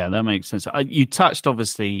 Yeah, that makes sense. You touched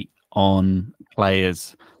obviously on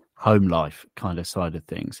players' home life kind of side of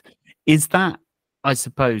things. Is that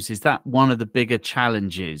one of the bigger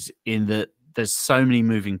challenges, in that there's so many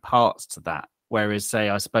moving parts to that? Whereas, say,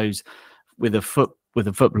 I suppose with a with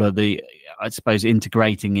a footballer, I suppose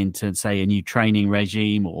integrating into, say, a new training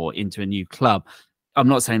regime or into a new club. I'm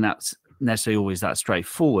not saying that's necessarily always that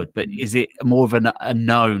straightforward, but is it more of a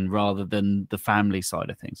known rather than the family side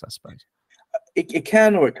of things, I suppose? It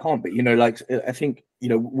can or it can't be. Like, I think,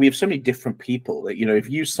 we have so many different people that, if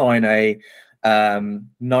you sign a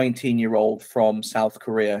 19-year-old from South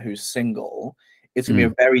Korea who's single, it's going to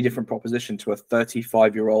be a very different proposition to a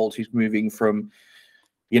 35-year-old who's moving from,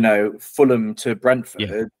 Fulham to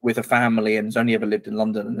Brentford with a family and has only ever lived in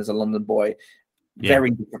London and is a London boy.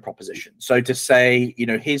 Very different proposition. So to say,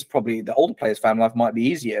 his probably the older player's family life might be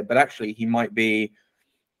easier, but actually he might be,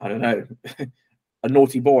 I don't know, a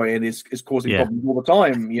naughty boy and is causing problems all the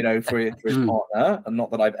time, for his partner. And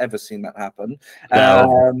not that I've ever seen that happen.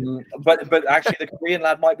 But actually the Korean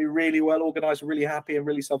lad might be really well organized, really happy and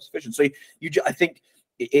really self-sufficient. So I think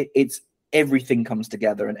it's everything comes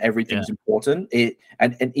together and everything's important.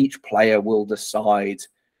 And each player will decide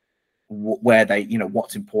where they,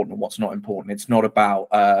 what's important and what's not important. It's not about,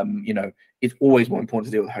 it's always more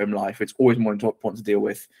important to deal with home life. It's always more important to deal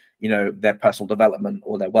with, their personal development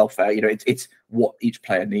or their welfare. It's what each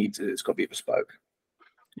player needs. It's got to be bespoke.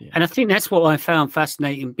 Yeah. And I think that's what I found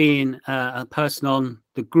fascinating being a person on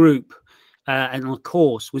the group and on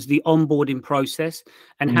course was the onboarding process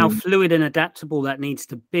and how fluid and adaptable that needs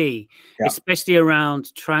to be, especially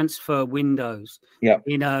around transfer windows,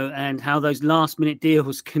 and how those last minute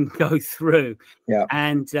deals can go through.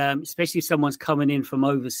 And especially if someone's coming in from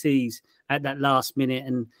overseas at that last minute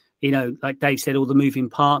and, like Dave said, all the moving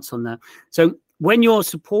parts on that. So when you're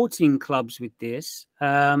supporting clubs with this,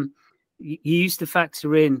 you used to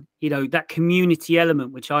factor in, that community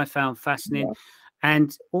element, which I found fascinating.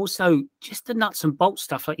 And also just the nuts and bolts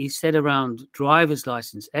stuff, like you said, around driver's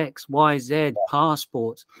license, X, Y, Z,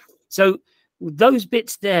 passports. So those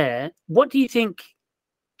bits there, what do you think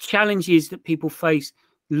challenges that people face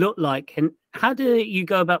look like? And how do you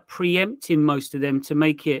go about preempting most of them to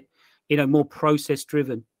make it, more process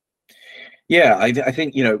driven? Yeah, I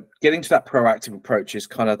think, getting to that proactive approach is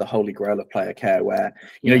kind of the holy grail of player care where,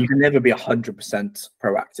 you can never be 100%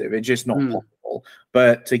 proactive. It's just not possible.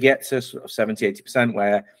 But to get to sort of 70, 80%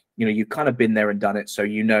 where, you've kind of been there and done it. So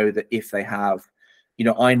that if they have,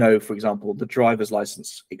 I know, for example, the driver's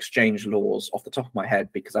license exchange laws off the top of my head,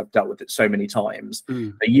 because I've dealt with it so many times,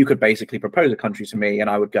 that you could basically propose a country to me and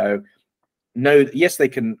I would go, no, yes, they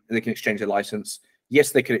can exchange their license.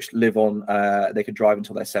 Yes, they could live on, they could drive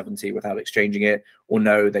until they're 70 without exchanging it, or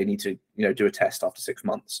no, they need to, do a test after 6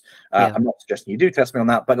 months. I'm not suggesting you do test me on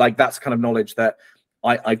that, but like that's kind of knowledge that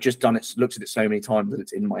I've just done it, looked at it so many times that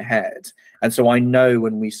it's in my head. And so I know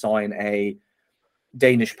when we sign a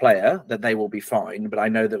Danish player that they will be fine, but I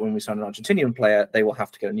know that when we sign an Argentinian player, they will have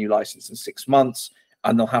to get a new license in 6 months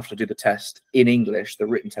and they'll have to do the test in English, the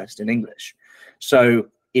written test in English. So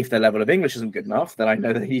if their level of English isn't good enough, then I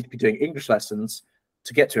know that they need to be doing English lessons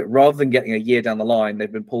to get to it, rather than getting a year down the line,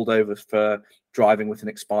 they've been pulled over for driving with an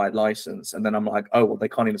expired license. And then I'm like, oh, well, they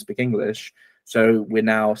can't even speak English. So we're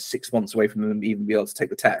now 6 months away from them even be able to take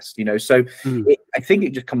the test, So I think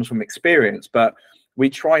it just comes from experience, but we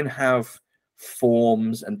try and have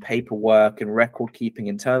forms and paperwork and record keeping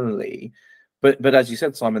internally. But as you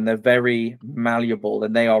said, Simon, they're very malleable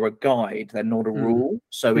and they are a guide. They're not a rule.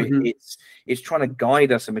 So it's trying to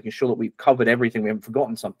guide us and making sure that we've covered everything. We haven't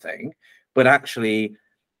forgotten something. But actually,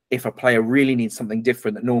 if a player really needs something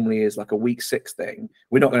different that normally is like a week 6 thing,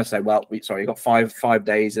 we're not going to say, well, you've got 5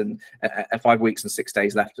 days and 5 weeks and 6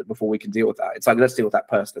 days left before we can deal with that. It's like, let's deal with that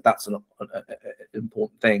person. That's an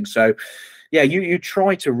important thing. So, yeah, you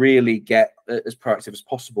try to really get as proactive as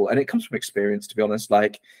possible. And it comes from experience, to be honest.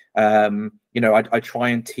 Like, I try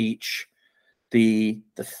and teach the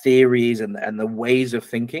theories and the ways of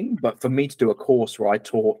thinking. But for me to do a course where I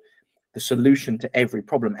taught the solution to every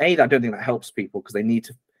problem, I don't think that helps people because they need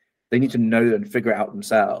to know and figure it out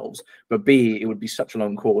themselves. But B, it would be such a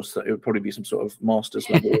long course that it would probably be some sort of master's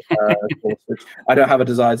level course, which I don't have a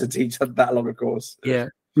desire to teach that long a course. Yeah,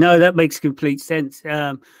 no, that makes complete sense.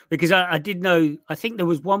 Because I did know, I think there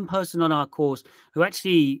was one person on our course who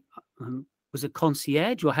actually was a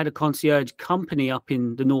concierge or had a concierge company up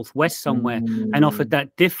in the Northwest somewhere and offered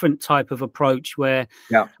that different type of approach where,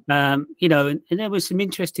 and there was some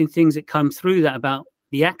interesting things that come through that about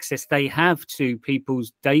the access they have to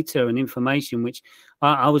people's data and information, which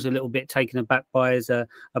I was a little bit taken aback by as a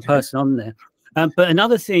person on there. But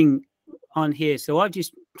another thing on here, so I've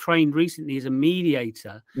just trained recently as a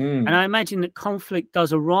mediator, and I imagine that conflict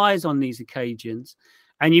does arise on these occasions.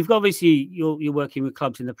 And you've obviously, you're working with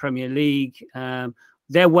clubs in the Premier League.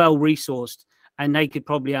 They're well resourced and they could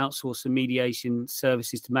probably outsource some mediation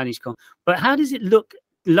services to manage. But how does it look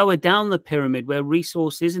lower down the pyramid where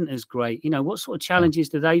resource isn't as great? What sort of challenges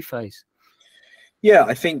do they face? Yeah,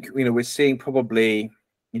 I think we're seeing probably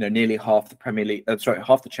nearly half the Premier League,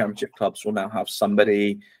 half the Championship clubs will now have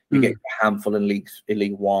somebody. You get a handful in League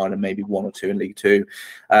One and maybe one or two in League Two,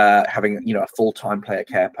 having a full-time player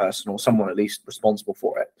care person or someone at least responsible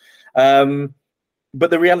for it. But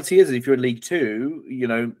the reality is, if you're in League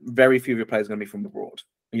Two, very few of your players are going to be from abroad.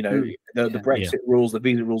 The Brexit rules, the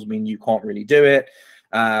visa rules mean you can't really do it.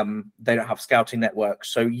 They don't have scouting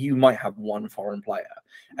networks, so you might have one foreign player.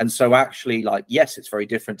 And so actually, yes, it's very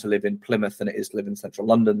different to live in Plymouth than it is to live in central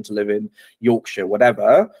London, to live in Yorkshire,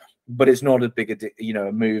 whatever. But it's not as big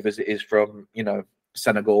a move as it is from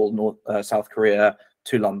Senegal, South Korea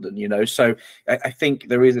to London. So I think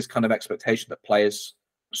there is this kind of expectation that players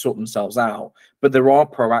sort themselves out, but there are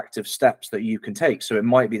proactive steps that you can take. So it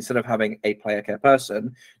might be, instead of having a player care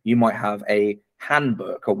person, you might have a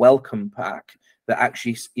handbook, a welcome pack that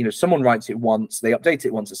actually, someone writes it once, they update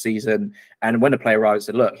it once a season, and when a player arrives,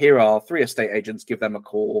 they look, here are 3 estate agents, give them a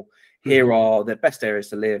call, here are the best areas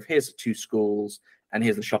to live, here's 2 schools, and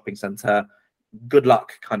here's the shopping centre, good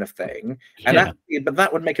luck, kind of thing. And but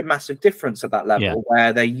that would make a massive difference at that level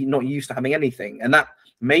where they're not used to having anything, and that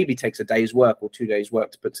maybe takes a day's work or 2 days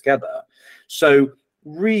work to put together. So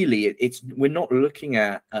really, we're not looking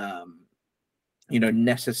at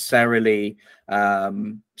necessarily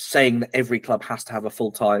saying that every club has to have a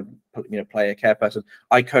full-time player care person.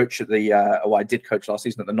 I coach at I did coach last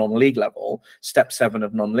season at the non-league level, step 7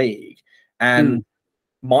 of non-league, and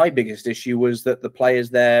my biggest issue was that the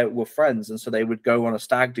players there were friends, and so they would go on a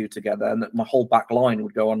stag do together, and that my whole back line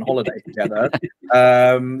would go on holiday together,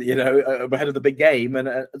 ahead of the big game,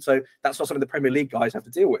 and so that's not something the Premier League guys have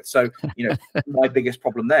to deal with. So, my biggest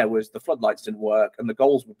problem there was the floodlights didn't work, and the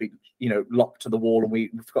goals would be, locked to the wall, and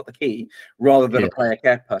we forgot the key, rather than a player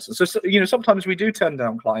care person. So, sometimes we do turn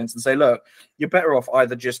down clients and say, look, you're better off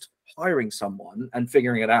either just hiring someone and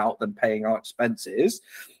figuring it out than paying our expenses,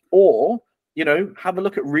 or have a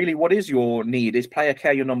look at really what is your need. Is player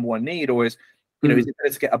care your number one need, or is is it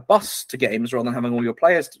better to get a bus to games rather than having all your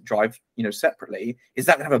players to drive separately? Is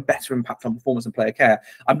that going to have a better impact on performance and player care?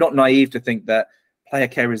 I'm not naive to think that player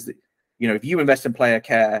care is if you invest in player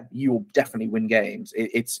care, you will definitely win games.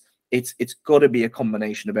 It's got to be a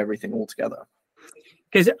combination of everything altogether.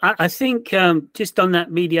 Because I think just on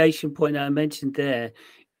that mediation point that I mentioned there,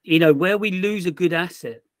 where we lose a good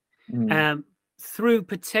asset through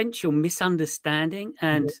potential misunderstanding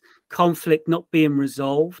and conflict not being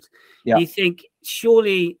resolved, you think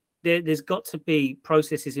surely there's got to be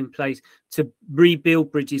processes in place to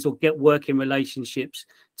rebuild bridges or get working relationships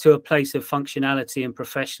to a place of functionality and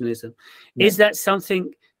professionalism. Is that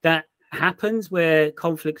something that happens where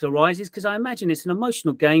conflict arises? Because I imagine it's an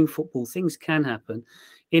emotional game, football, things can happen.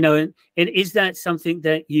 And is that something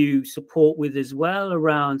that you support with as well,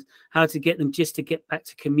 around how to get them just to get back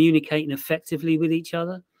to communicating effectively with each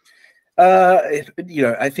other? I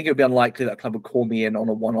think it would be unlikely that a club would call me in on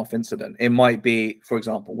a one-off incident. It might be, for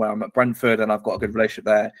example, where I'm at Brentford and I've got a good relationship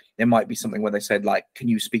there. It might be something where they said, can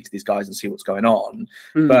you speak to these guys and see what's going on?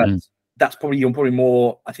 But that's probably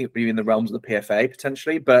more, I think, in the realms of the PFA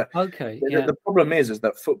potentially. But the problem is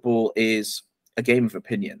that football is a game of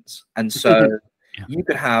opinions, and so you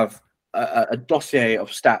could have a dossier of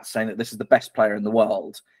stats saying that this is the best player in the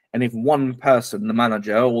world, and if one person, the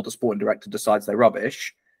manager or the sporting director, decides they're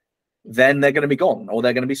rubbish, then they're going to be gone or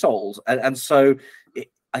they're going to be sold. And so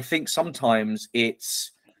I think sometimes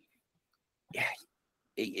it's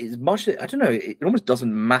much, I don't know, it almost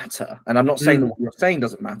doesn't matter. And I'm not saying that what you're saying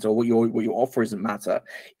doesn't matter or what your offer isn't matter.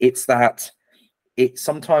 It's that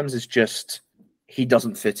sometimes it's just he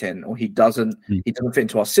doesn't fit in, or he doesn't fit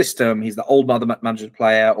into our system. He's the old mother manager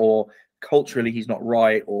player, or culturally he's not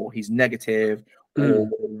right, or he's negative, or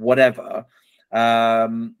whatever.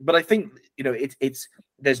 But I think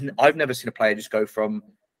I've never seen a player just go from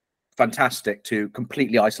fantastic to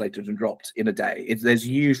completely isolated and dropped in a day. There's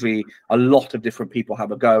usually a lot of different people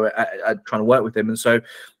have a go at trying to work with him. And so,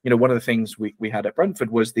 one of the things we had at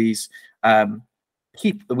Brentford was these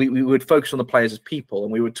people. We would focus on the players as people,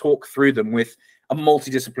 and we would talk through them with a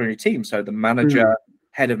multidisciplinary team. So the manager,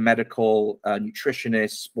 head of medical,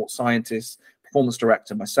 nutritionist, sports scientist, performance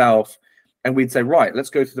director, myself, and we'd say, right, let's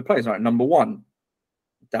go through the players. Right, number 1,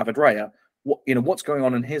 David Raya. What's going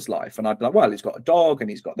on in his life? And I'd be like, well, he's got a dog, and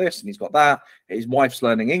he's got this, and he's got that. His wife's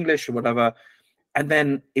learning English or whatever. And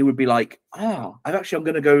then it would be like, I'm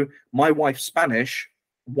going to go. My wife's Spanish.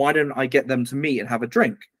 Why don't I get them to meet and have a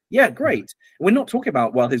drink? Yeah, great. We're not talking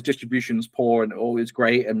about, well, his distribution's poor and all is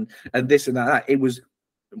great and this and that. It was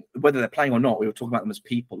whether they're playing or not. We were talking about them as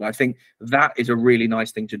people. And I think that is a really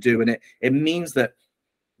nice thing to do, and it means that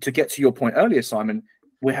to get to your point earlier, Simon,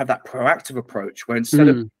 we have that proactive approach where instead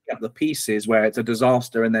of picking up the pieces where it's a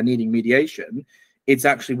disaster and they're needing mediation, it's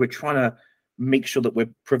actually we're trying to make sure that we're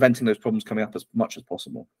preventing those problems coming up as much as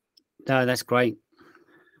possible. No, that's great.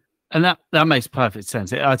 And that makes perfect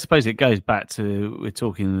sense. I suppose it goes back to we're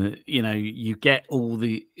talking, you get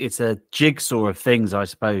it's a jigsaw of things, I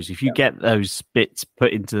suppose. If you get those bits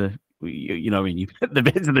put into, when you put the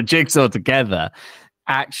bits of the jigsaw together,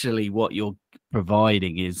 actually what you're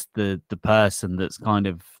providing is the person that's kind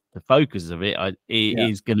of the focus of it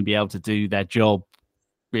is going to be able to do their job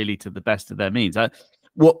really to the best of their means.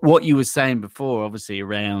 What you were saying before, obviously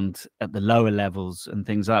around at the lower levels and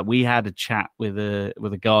things like that, we had a chat with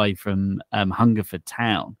a guy from Hungerford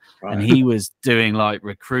Town, right. And he was doing like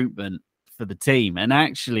recruitment for the team. And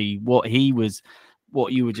actually, what you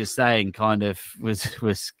were just saying, kind of was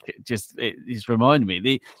just it's reminded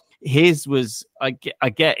me. His was I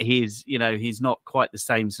get his, he's not quite the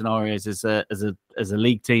same scenarios as a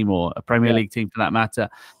league team or a Premier League team for that matter,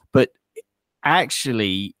 but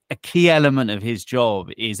actually a key element of his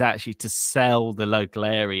job is actually to sell the local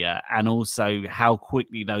area and also how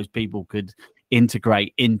quickly those people could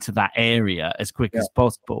integrate into that area as quick as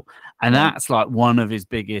possible. And that's like one of his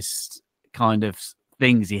biggest kind of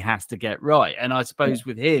things he has to get right. And I suppose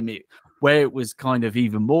with him, where it was kind of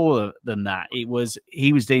even more than that, he was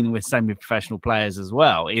dealing with semi-professional players as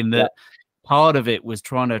well, in that part of it was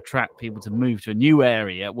trying to attract people to move to a new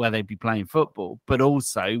area where they'd be playing football, but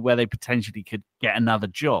also where they potentially could get another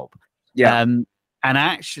job. And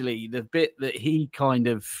actually the bit that he kind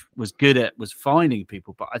of was good at was finding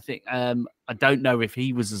people, but I think I don't know if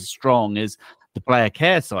he was as strong as the player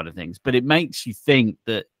care side of things, but it makes you think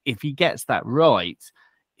that if he gets that right,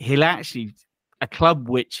 he'll actually, a club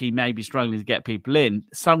which he may be struggling to get people in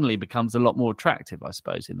suddenly becomes a lot more attractive, I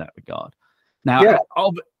suppose, in that regard. Now,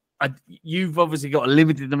 you've obviously got a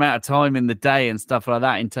limited amount of time in the day and stuff like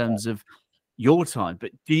that in terms of your time,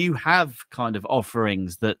 but do you have kind of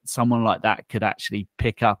offerings that someone like that could actually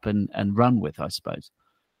pick up and run with, I suppose?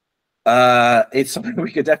 It's something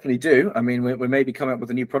we could definitely do. I mean, we may be coming up with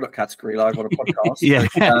a new product category live on a podcast.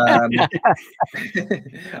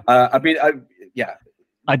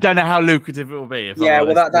 I don't know how lucrative it will be.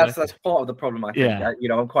 That's part of the problem. I think.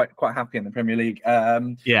 I'm quite happy in the Premier League. I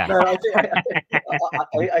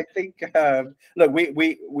think look,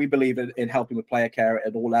 we believe in helping with player care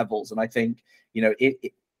at all levels, and I think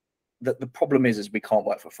the problem is we can't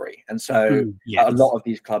work for free, and so a lot of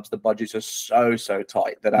these clubs, the budgets are so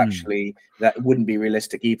tight that actually that wouldn't be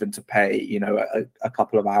realistic even to pay a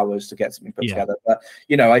couple of hours to get something put together. But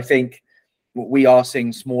I think we are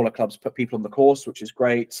seeing smaller clubs put people on the course, which is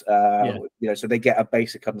great. So they get a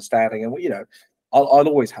basic understanding, and I'll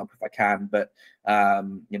always help if I can, but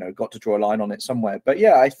got to draw a line on it somewhere. But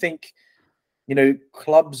I think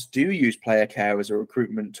clubs do use player care as a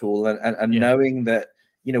recruitment tool, and knowing that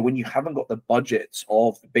when you haven't got the budgets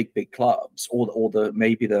of the big clubs or the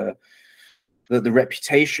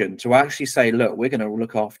reputation to actually say, look, we're going to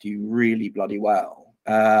look after you really bloody well.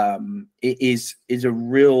 It is a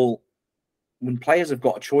real. When players have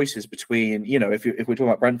got choices between, if we're talking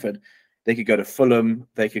about Brentford, they could go to Fulham,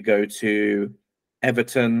 they could go to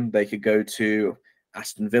Everton, they could go to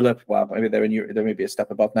Aston Villa. Well, maybe they may be a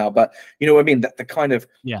step above now, but you know what I mean? That the kind of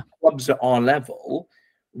clubs at our level,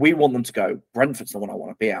 we want them to go, Brentford's the one I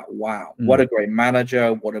want to be at. Wow, what a great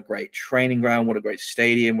manager, what a great training ground, what a great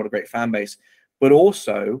stadium, what a great fan base, but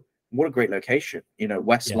also what a great location,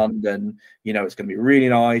 West London, it's going to be really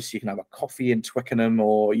nice. You can have a coffee in Twickenham,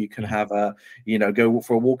 or you can have go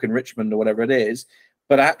for a walk in Richmond or whatever it is.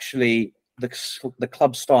 But actually the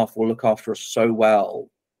club staff will look after us so well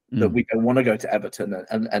that we don't want to go to Everton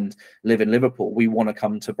and live in Liverpool. We want to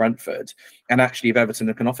come to Brentford. And actually if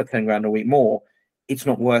Everton can offer 10 grand a week more, it's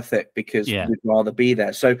not worth it because we'd rather be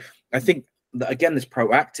there. So I think that, again, this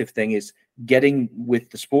proactive thing is getting with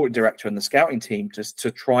the sporting director and the scouting team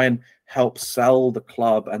to try and help sell the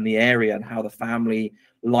club and the area and how the family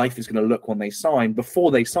life is going to look when they sign, before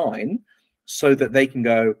they sign, so that they can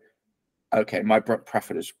go, okay, my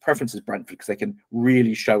preference is Brentford, because they can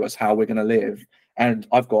really show us how we're going to live. And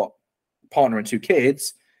I've got a partner and 2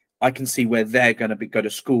 kids. I can see where they're going to go to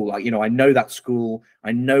school. Like, I know that school.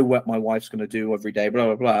 I know what my wife's going to do every day, blah,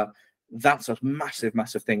 blah, blah. That's a massive,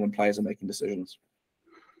 massive thing when players are making decisions.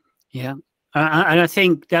 Yeah. And I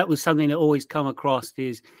think that was something that always come across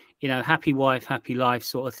is, happy wife, happy life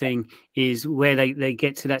sort of thing, is where they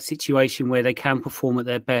get to that situation where they can perform at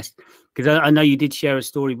their best. Because I know you did share a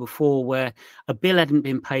story before where a bill hadn't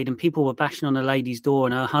been paid and people were bashing on a lady's door,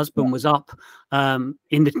 and her husband was up in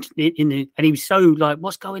the and he was so like,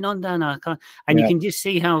 what's going on down there? And you can just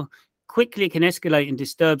see how quickly it can escalate and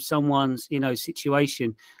disturb someone's,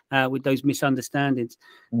 situation with those misunderstandings.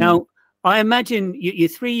 Now, I imagine you're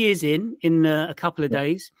 3 years in a couple of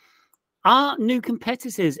days. Are new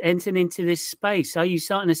competitors entering into this space? Are you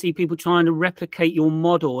starting to see people trying to replicate your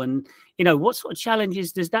model? And, what sort of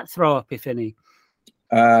challenges does that throw up, if any?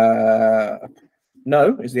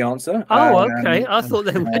 No, is the answer. Oh, okay. I thought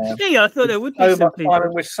there would be. I thought there would be some people.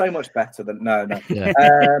 Simon, we're so much better than no. Yeah.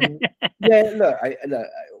 Look,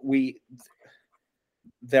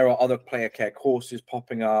 there are other player care courses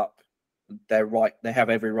popping up. They're right. They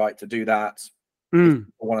have every right to do that. If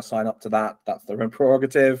people want to sign up to that, that's their own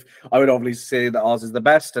prerogative. I would obviously say that ours is the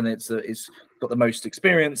best, and it's got the most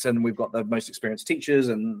experience, and we've got the most experienced teachers,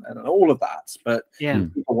 and all of that. But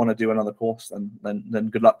if people want to do another course, then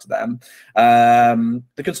good luck to them.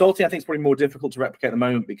 The consulting, I think, is probably more difficult to replicate at the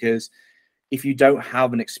moment, because if you don't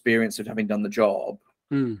have an experience of having done the job,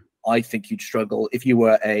 I think you'd struggle. If you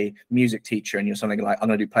were a music teacher and you're something like, I'm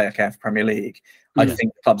going to do player care for Premier League, I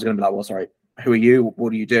think the clubs are going to be like, well, sorry, who are you?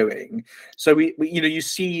 What are you doing? So we you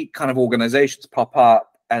see kind of organizations pop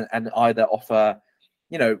up and either offer,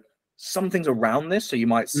 some things around this. So you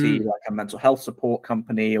might see like a mental health support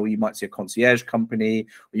company, or you might see a concierge company,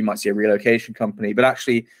 or you might see a relocation company. But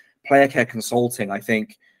actually, player care consulting, I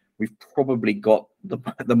think we've probably got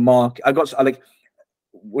the mark.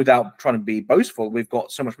 Without trying to be boastful, we've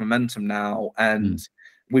got so much momentum now, and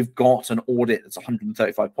we've got an audit that's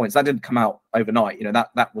 135 points. That didn't come out overnight.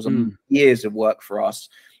 That was years of work for us.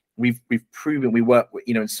 We've proven we work with,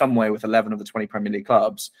 in some way with 11 of the 20 Premier League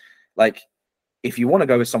clubs. Like, if you want to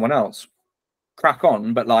go with someone else, crack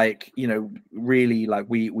on. But really,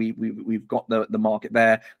 we've got the market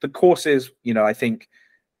there. The courses, I think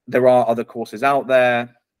there are other courses out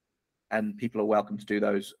there, and people are welcome to do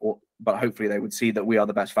those. But hopefully they would see that we are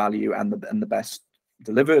the best value and the best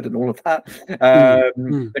delivered and all of that.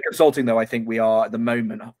 The consulting, though, I think we are at the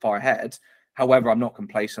moment far ahead. However, I'm not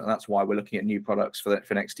complacent, and that's why we're looking at new products for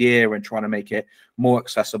next year and trying to make it more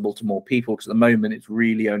accessible to more people, because at the moment it's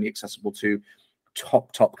really only accessible to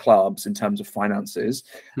top clubs in terms of finances.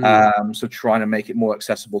 So trying to make it more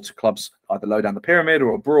accessible to clubs either low down the pyramid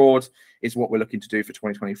or abroad is what we're looking to do for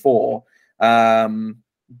 2024.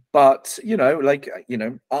 But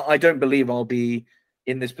I don't believe I'll be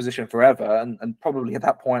in this position forever, and probably at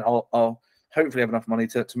that point I'll hopefully have enough money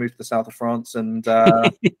to move to the south of France and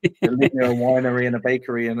live near a winery and a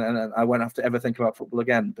bakery, and I won't have to ever think about football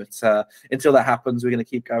again. But until that happens, we're going to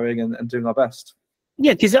keep going and doing our best.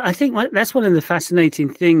 Yeah, because I think that's one of the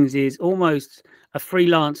fascinating things, is almost a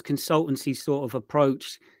freelance consultancy sort of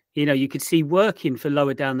approach. You could see working for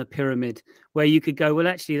lower down the pyramid, where you could go, well,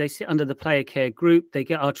 actually, they sit under the player care group, they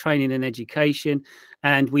get our training and education,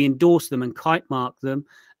 and we endorse them and kite mark them.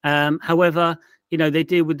 However, they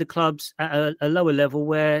deal with the clubs at a lower level,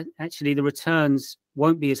 where actually the returns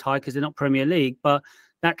won't be as high because they're not Premier League, but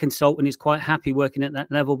that consultant is quite happy working at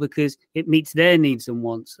that level because it meets their needs and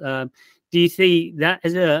wants. Do you see that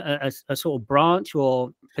as a sort of branch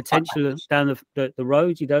or potential down the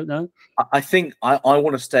road? You don't know? I think I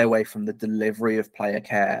want to stay away from the delivery of player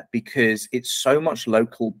care, because it's so much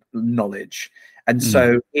local knowledge. And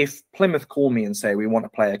so if Plymouth call me and say, we want a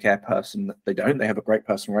player care person, they have a great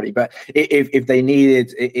person already. But if they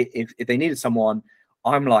needed someone,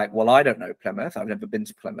 I'm like, well, I don't know Plymouth. I've never been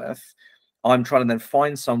to Plymouth. I'm trying to then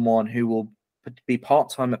find someone who will be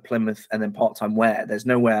part-time at Plymouth and then part-time where? There's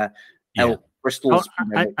nowhere else. Bristol's.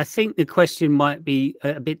 I think the question might be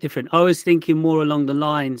a bit different. I was thinking more along the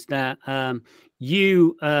lines that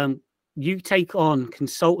you take on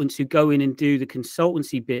consultants who go in and do the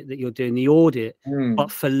consultancy bit that you're doing, the audit,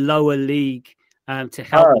 but for lower league to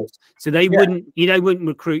help us. So they wouldn't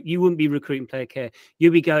recruit. You wouldn't be recruiting player care.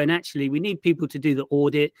 You'd be going, actually, we need people to do the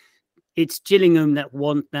audit. It's Gillingham that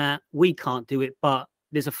want that. We can't do it, but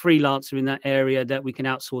there's a freelancer in that area that we can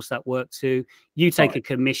outsource that work to. You take a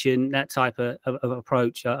commission, that type of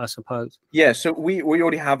approach, I suppose. Yeah, so we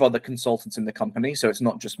already have other consultants in the company, so it's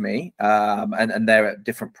not just me, and they're at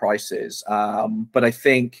different prices. But I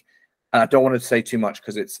think I don't want to say too much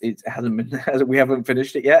because it hasn't been we haven't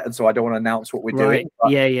finished it yet, and so I don't want to announce what we're doing.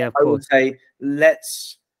 But yeah, of course. I would say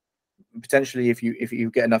let's potentially, if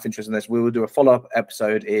you get enough interest in this, we will do a follow-up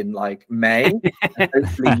episode in like May. And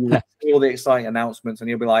hopefully you will see all the exciting announcements and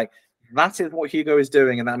you'll be like, that is what Hugo is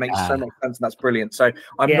doing, and that makes so much sense, and that's brilliant. So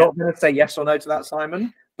I'm not going to say yes or no to that,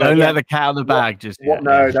 Simon. Don't let the cat out of the bag just yet.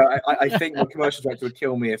 No, I think the commercial director would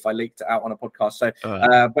kill me if I leaked it out on a podcast. So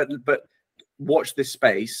but watch this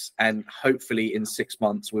space, and hopefully in 6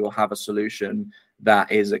 months we will have a solution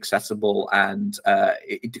that is accessible, and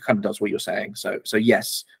it kind of does what you're saying. So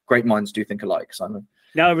yes, great minds do think alike, Simon.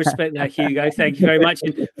 No, I respect that, Hugo. Thank you very much.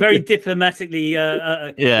 And very diplomatically,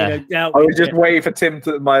 dealt I was with just it. waiting for Tim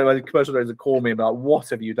to my commercial director to call me about what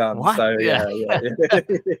have you done. What? So yeah.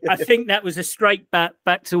 I think that was a straight back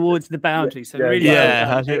towards the boundary. So really, yeah,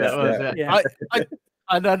 well I think that was it. Yeah.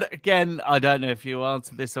 I don't. Again, I don't know if you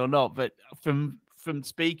answered this or not, but from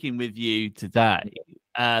speaking with you today,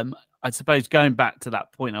 I suppose going back to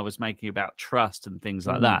that point I was making about trust and things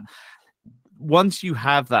like that. Once you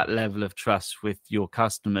have that level of trust with your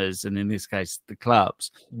customers, and in this case, the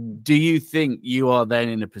clubs, do you think you are then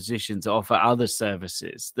in a position to offer other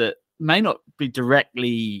services that may not be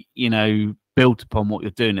directly, built upon what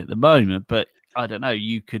you're doing at the moment, but I don't know,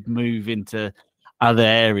 you could move into other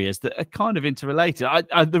areas that are kind of interrelated?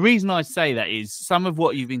 The reason I say that is some of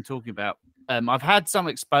what you've been talking about. I've had some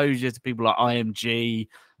exposure to people like IMG,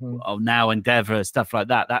 or now Endeavour, stuff like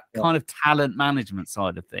that. That kind of talent management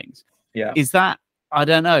side of things. Yeah. Is that, I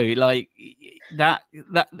don't know, like that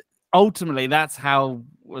ultimately that's how,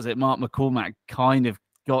 was it Mark McCormack kind of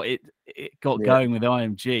got going with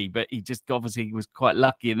IMG, but he just obviously was quite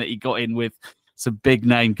lucky in that he got in with some big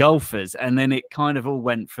name golfers, and then it kind of all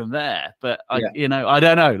went from there. But I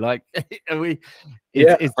don't know, like,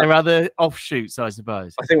 is there other offshoots, I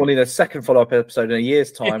suppose? I think we'll need a second follow-up episode in a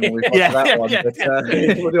year's time when we've got to that one. But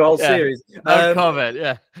we'll do a whole series. No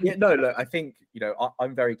comment. No, look, I think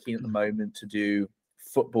I'm very keen at the moment to do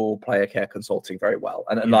football player care consulting very well,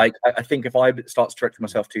 and like I think if I start stretching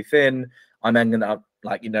myself too thin, I'm then going to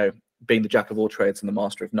being the jack of all trades and the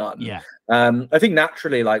master of none. I think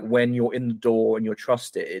naturally, like when you're in the door and you're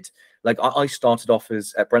trusted, like I started off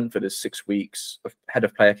at Brentford as 6 weeks of head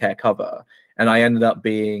of player care cover, and I ended up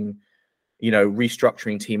being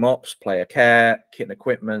restructuring team ops, player care, kit and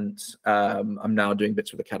equipment. I'm now doing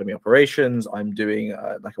bits with academy operations. I'm doing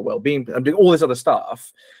like a well-being. I'm doing all this other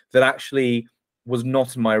stuff that actually was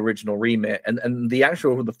not in my original remit. And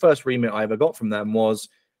the first remit I ever got from them was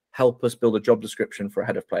help us build a job description for a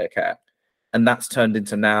head of player care. And that's turned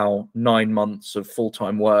into now 9 months of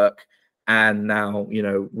full-time work and now,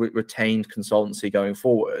 retained consultancy going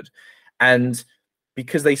forward. And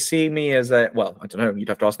because they see me as I don't know, you'd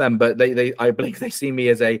have to ask them, but I believe they see me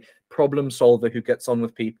as a problem solver who gets on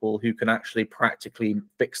with people, who can actually practically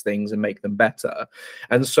fix things and make them better.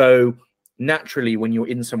 And so naturally, when you're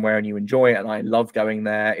in somewhere and you enjoy it, and I love going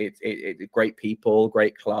there, it's great people,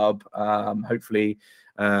 great club, hopefully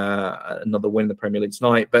another win in the Premier League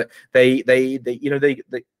tonight. But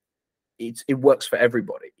it works for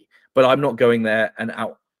everybody. But I'm not going there and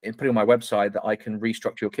out and putting on my website that I can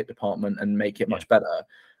restructure your kit department and make it much better.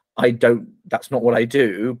 That's not what I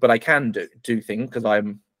do, but I can do things because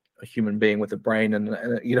I'm a human being with a brain, and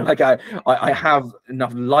I have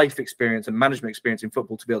enough life experience and management experience in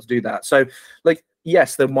football to be able to do that. So like,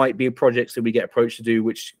 yes, there might be projects that we get approached to do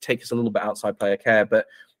which take us a little bit outside player care, but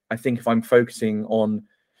I think if I'm focusing on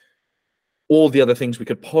all the other things we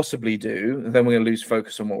could possibly do, then we're going to lose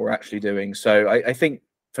focus on what we're actually doing. So I think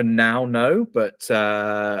for now, no, but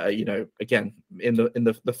again, in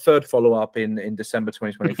the third follow-up in December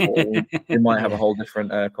 2024, we might have a whole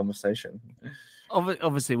different conversation.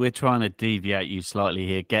 Obviously, we're trying to deviate you slightly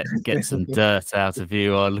here, get some dirt out of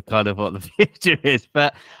you on kind of what the future is.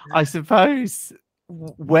 But I suppose,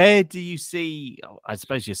 where do you see, I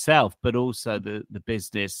suppose, yourself, but also the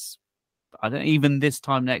business? I don't even this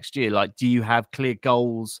time next year. Like, do you have clear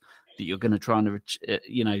goals that you're going to try and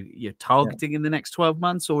you're targeting in the next 12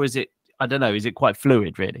 months, or is it, I don't know, is it quite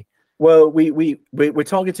fluid really? Well, we're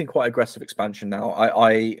targeting quite aggressive expansion now.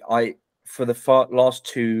 I for the last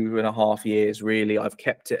 2.5 years, really, I've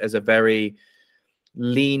kept it as a very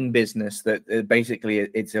lean business that basically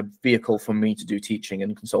it's a vehicle for me to do teaching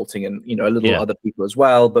and consulting and a little other people as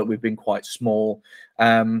well, but we've been quite small.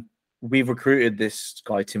 We've recruited this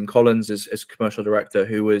guy Tim Collins as commercial director,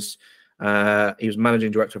 who was he was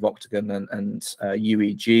managing director of Octagon and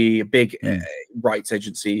UEG, big rights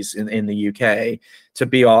agencies in the UK,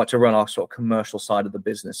 to run our sort of commercial side of the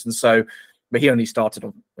business. And so, but he only started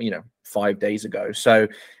 5 days ago. So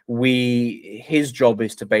his job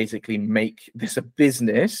is to basically make this a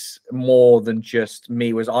business more than just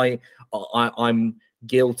me. I'm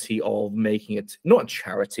guilty of making it not a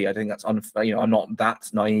charity. I think that's unfair. I'm not that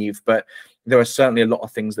naive, but there are certainly a lot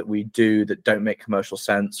of things that we do that don't make commercial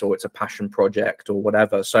sense, or it's a passion project or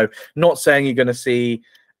whatever. So not saying you're going to see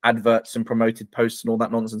adverts and promoted posts and all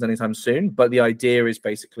that nonsense anytime soon, but the idea is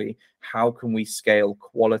basically, how can we scale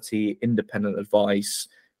quality independent advice,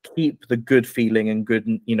 keep the good feeling and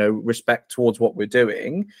good respect towards what we're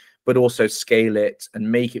doing, but also scale it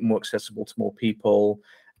and make it more accessible to more people,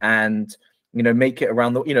 and make it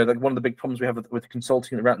around the like one of the big problems we have with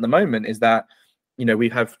consulting around the moment is that we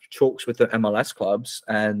have talks with the MLS clubs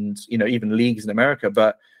and, even leagues in America,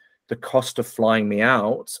 but the cost of flying me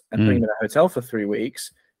out and putting me in a hotel for 3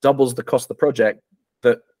 weeks doubles the cost of the project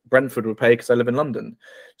that Brentford would pay because I live in London.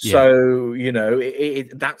 So,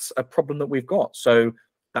 that's a problem that we've got. So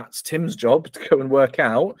that's Tim's job to go and work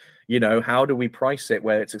out, how do we price it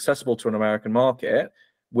where it's accessible to an American market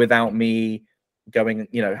without me going,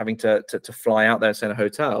 having to fly out there, say, in a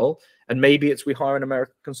hotel. And maybe it's we hire an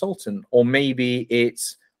American consultant, or maybe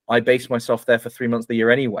it's I base myself there for 3 months of the year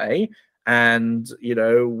anyway, and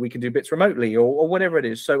we can do bits remotely or whatever it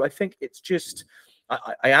is. So I think it's just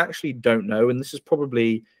I actually don't know, and this is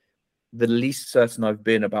probably the least certain I've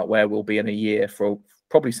been about where we'll be in a year for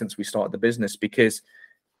probably since we started the business, because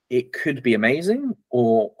it could be amazing,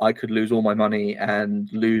 or I could lose all my money and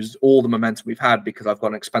lose all the momentum we've had because I've got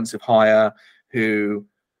an expensive hire who,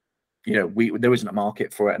 there isn't a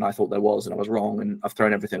market for it, and I thought there was, and I was wrong, and I've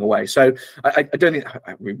thrown everything away. So I don't think,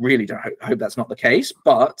 we really don't hope that's not the case,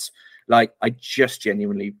 but I just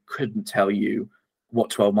genuinely couldn't tell you what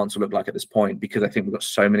 12 months will look like at this point, because I think we've got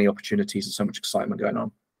so many opportunities and so much excitement going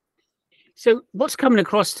on. So what's coming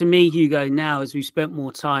across to me, Hugo, now as we've spent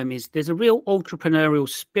more time, is there's a real entrepreneurial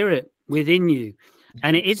spirit within you.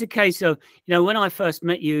 And it is a case of, when I first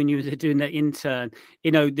met you and you were doing that intern,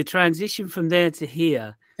 the transition from there to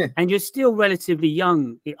here, and you're still relatively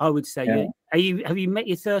young, I would say. Yeah. Have you met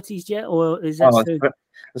your 30s yet, or is that?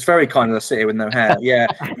 It's very kind of to sit here with no hair. Yeah.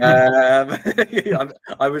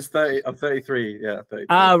 I was 30. I'm 33. Yeah. 33.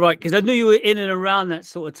 Right. Because I knew you were in and around that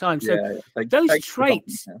sort of time. So those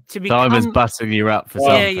traits to become. Time is busting you up for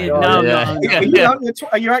something. No.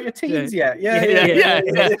 Are you out your teens yet? Yeah.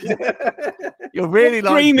 You're really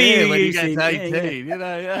like dreamy when you get to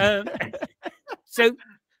 18. So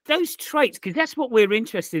those traits, because that's what we're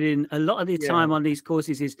interested in a lot of the time on these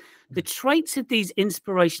courses, is the traits of these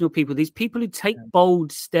inspirational people, these people who take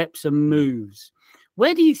bold steps and moves.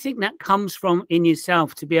 Where do you think that comes from in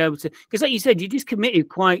yourself to be able to, because like you said, you just committed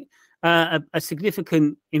quite a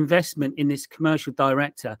significant investment in this commercial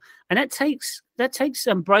director, and that takes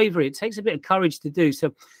some bravery. It takes a bit of courage to do.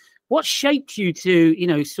 So what shaped you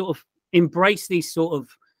to, sort of embrace these sort of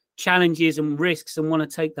challenges and risks and want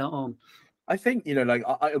to take that on? I think,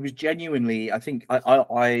 I was genuinely, I think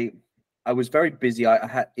I was very busy. I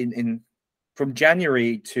had from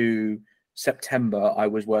January to September, I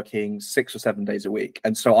was working 6 or 7 days a week.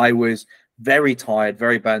 And so I was very tired,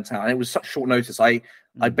 very burnt out. And it was such short notice. I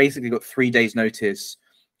basically got 3 days notice.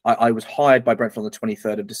 I was hired by Brentford on the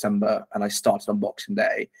 23rd of December, and I started on Boxing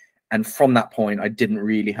Day. And from that point, I didn't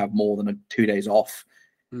really have more than 2 days off,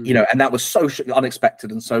 and that was so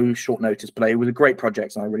unexpected and so short notice, but it was a great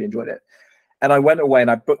project and I really enjoyed it. And I went away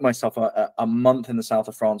and I booked myself a month in the south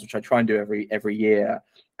of France, which I try and do every year.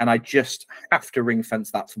 And I just have to ring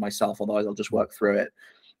fence that for myself, otherwise I'll just work through it.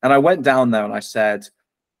 And I went down there and I said,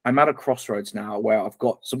 I'm at a crossroads now where I've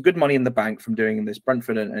got some good money in the bank from doing this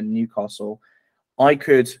Brentford and Newcastle. I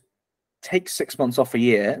could take 6 months off a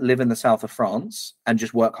year, live in the south of France and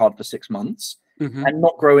just work hard for 6 months and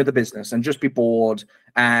not grow in the business and just be bored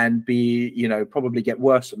and be, probably get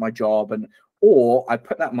worse at my job. Or I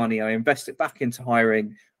put that money, I invest it back into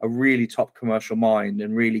hiring a really top commercial mind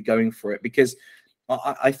and really going for it, because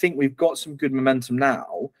I think we've got some good momentum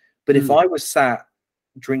now. But if I was sat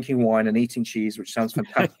drinking wine and eating cheese, which sounds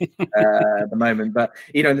fantastic at the moment, but,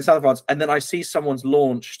 in the south of France, and then I see someone's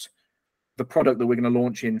launched the product that we're going to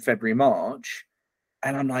launch in February, March,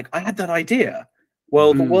 and I'm like, I had that idea.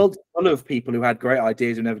 Well, the world's full of people who had great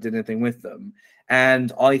ideas who never did anything with them.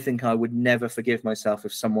 And I think I would never forgive myself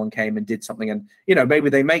if someone came and did something and, maybe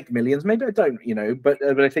they make millions, maybe I don't, but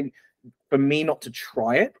I think for me not to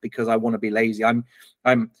try it because I want to be lazy. I'm,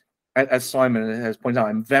 as Simon has pointed out,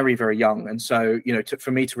 I'm very, very young. And so,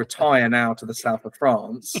 for me to retire now to the south of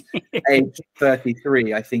France, age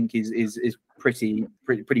 33, I think is pretty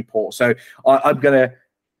poor. So I'm going to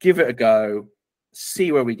give it a go,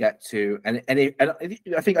 see where we get to. And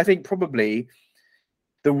I think probably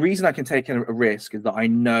the reason I can take a risk is that I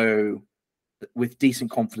know with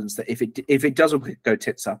decent confidence that if it doesn't go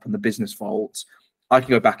tits up and the business folds, I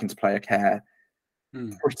can go back into player care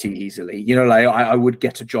pretty easily. I would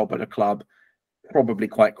get a job at a club probably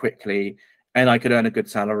quite quickly, and I could earn a good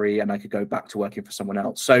salary and I could go back to working for someone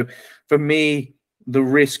else. So for me, the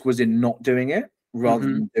risk was in not doing it rather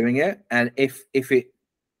than doing it. And if it,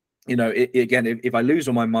 if I lose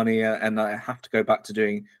all my money and I have to go back to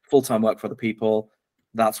doing full-time work for other people,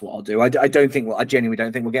 that's what I'll do. I genuinely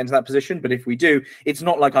don't think we'll get into that position. But if we do, it's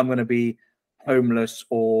not like I'm going to be homeless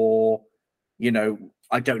or,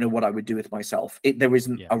 I don't know what I would do with myself. There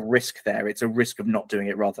isn't a risk there. It's a risk of not doing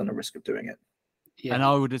it rather than a risk of doing it. Yeah. And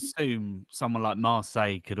I would assume someone like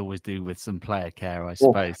Marseille could always do with some player care, I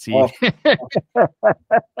suppose.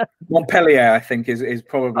 Montpellier, I think, is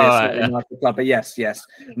probably a slightly yeah. nicer club. But yes,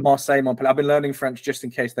 Marseille, Montpellier. I've been learning French just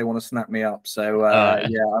in case they want to snap me up. So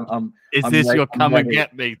Is I'm this ready, your come and ready.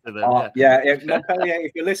 get me to them? If Montpellier,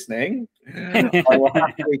 if you're listening, I will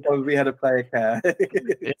happily probably had a player care.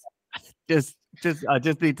 I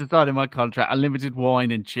just need to sign in my contract unlimited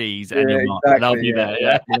wine and cheese, and I'll be there.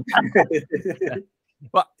 Yeah.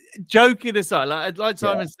 But joking aside, like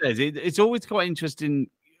Simon says, it's always quite interesting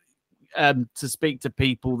to speak to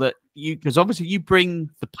people that because obviously you bring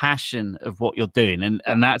the passion of what you're doing,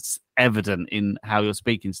 and that's evident in how you're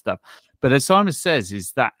speaking stuff. But as Simon says,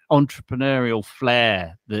 is that entrepreneurial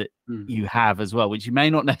flair that you have as well, which you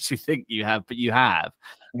may not necessarily think you have, but you have.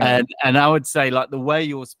 Yeah. And I would say, like, the way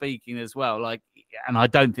you're speaking as well, like, and I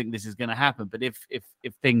don't think this is going to happen, but if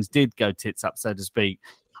things did go tits up, so to speak,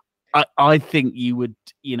 I think you would,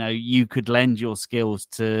 you could lend your skills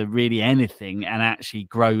to really anything and actually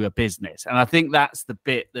grow a business. And I think that's the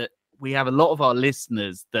bit that we have a lot of our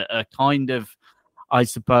listeners that are kind of, I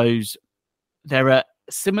suppose, they're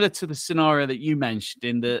similar to the scenario that you mentioned,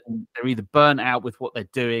 in that they're either burnt out with what they're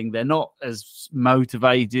doing, they're not as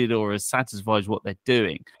motivated or as satisfied with what they're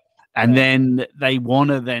doing, and then they want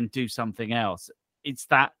to then do something else. It's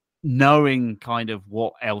that knowing kind of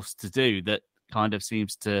what else to do that kind of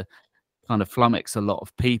seems to kind of flummox a lot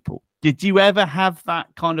of people. Did you ever have that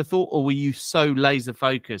kind of thought, or were you so laser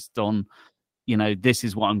focused on, this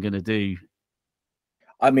is what I'm going to do?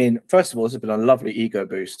 I mean, first of all, this has been a lovely ego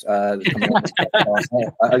boost. We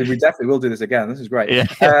definitely will do this again. This is great. Yeah.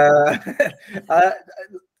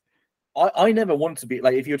 I never wanted to be,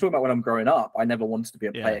 like, if you were talking about when I'm growing up, I never wanted to be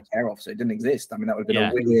a player care officer. It didn't exist. I mean, that would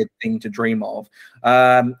have been a weird thing to dream of.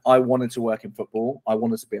 I wanted to work in football. I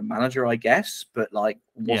wanted to be a manager, I guess, but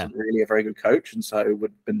wasn't really a very good coach, and so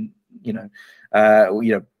would have been,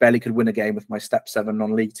 barely could win a game with my step 7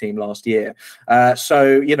 non-league team last year. I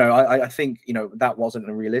think that wasn't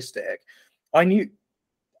realistic. I knew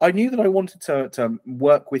that I wanted to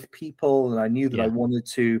work with people, and I knew that I wanted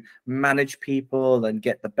to manage people and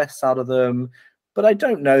get the best out of them. But I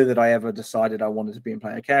don't know that I ever decided I wanted to be in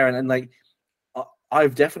player care. And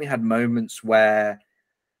I've definitely had moments where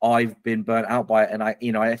I've been burnt out by it. And I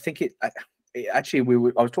think I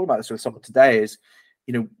was talking about this with someone today. Is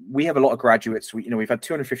we have a lot of graduates. We've had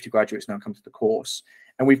 250 graduates now come to the course,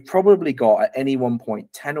 and we've probably got at any one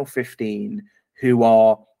point 10 or 15 who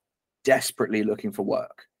are desperately looking for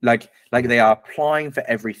work. Like they are applying for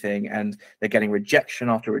everything, and they're getting rejection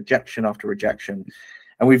after rejection after rejection.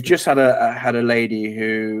 And we've just had a lady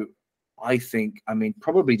who I think,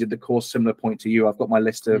 probably did the course similar point to you. I've got my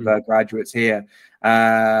list of graduates here.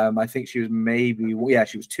 I think she was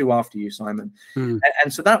she was 2 after you, Simon. And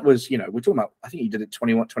so that was, we're talking about, I think you did it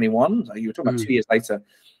 21. So you were talking about 2 years later.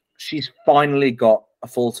 She's finally got a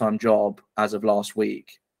full-time job as of last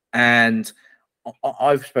week. And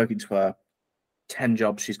I've spoken to her 10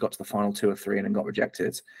 jobs. She's got to the final 2 or 3 and then got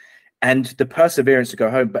rejected. And the perseverance to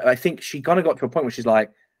go home. But I think she kind of got to a point where she's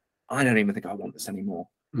like, I don't even think I want this anymore.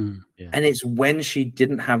 And it's when she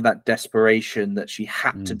didn't have that desperation that she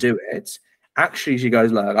had to do it. Actually, she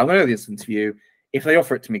goes, look, I'm going to do this interview. If they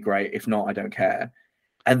offer it to me, great. If not, I don't care.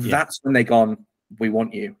 And that's when they gone, we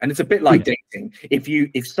want you. And it's a bit like dating.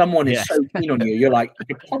 If someone is so keen on you, you're like,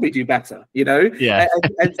 you could probably do better, Yeah.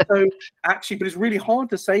 And so actually, but it's really hard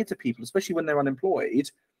to say to people, especially when they're unemployed.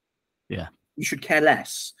 Yeah. You should care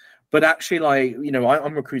less. But actually,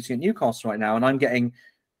 I'm recruiting at Newcastle right now, and I'm getting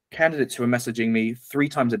candidates who are messaging me 3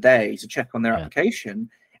 times a day to check on their application.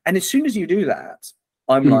 And as soon as you do that,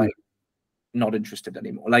 I'm like, not interested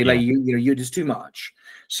anymore. You're just too much.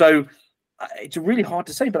 So it's really hard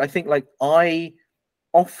to say, but I think I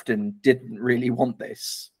often didn't really want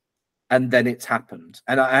this, and then it's happened.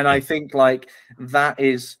 And I think that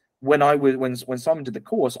is when Simon did the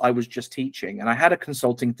course, I was just teaching, and I had a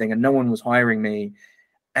consulting thing, and no one was hiring me.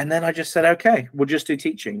 And then I just said, okay, we'll just do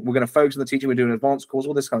teaching. We're going to focus on the teaching. We're doing an advanced course,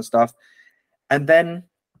 all this kind of stuff. And then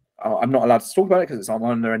I'm not allowed to talk about it because I'm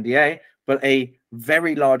under NDA, but a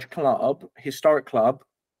very large club, historic club,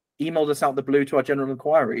 emailed us out the blue to our general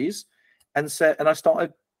inquiries and said, and I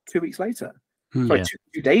started 2 weeks later. Sorry,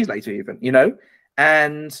 2 days later even,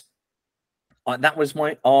 and that was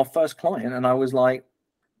our first client. And I was like,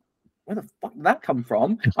 where the fuck did that come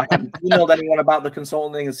from? I hadn't emailed anyone about the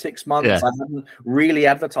consulting in 6 months. I hadn't really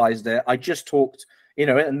advertised it. I just talked,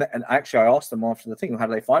 and actually I asked them after the thing, how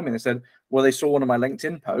do they find me? And they said, well, they saw one of my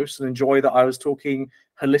LinkedIn posts and enjoyed that I was talking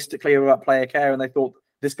holistically about player care, and they thought,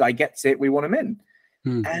 this guy gets it, we want him in.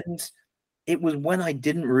 And it was when I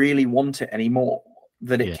didn't really want it anymore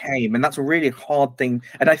that it came. And that's a really hard thing.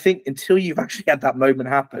 And I think until you've actually had that moment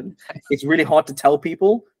happen, it's really hard to tell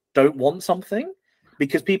people don't want something,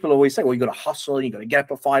 because people always say, well, you got to hustle, you got to get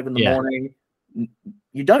up at 5 in the morning.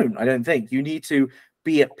 You don't. I don't think. You need to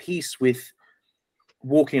be at peace with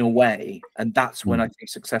walking away, and that's when I think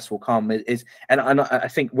success will come. And I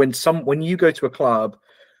think when you go to a club,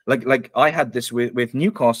 like I had this with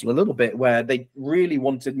Newcastle a little bit, where they really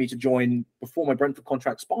wanted me to join before my Brentford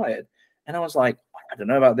contract expired, and I was like, I don't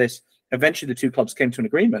know about this. Eventually, the two clubs came to an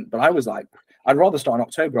agreement, but I was like, I'd rather start in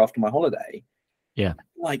October after my holiday. Yeah,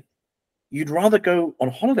 like you'd rather go on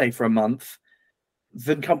holiday for a month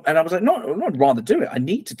than come. And I was like, no, I'd rather do it. I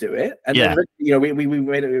need to do it. And then, you know, we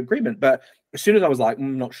made an agreement. But as soon as I was like,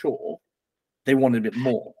 I'm not sure, they wanted a bit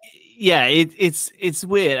more. Yeah, it's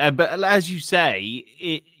weird. But as you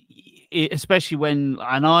say, especially when,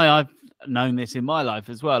 and I've known this in my life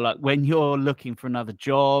as well, like when you're looking for another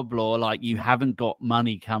job, or like you haven't got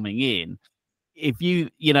money coming in, if you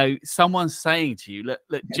know, someone's saying to you,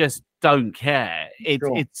 look, just don't care.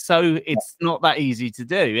 It's not that easy to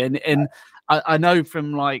do. And I know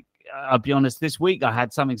from, like, I'll be honest, this week I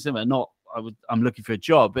had something similar. I'm looking for a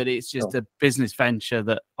job, but it's just a business venture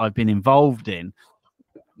that I've been involved in.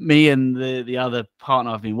 Me and the other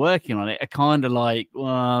partner I've been working on it are kind of like,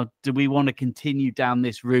 well, do we want to continue down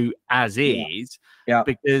this route as is? Yeah.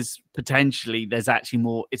 Because potentially there's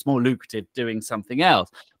actually it's more lucrative doing something else.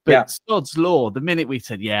 But Sod's law, the minute we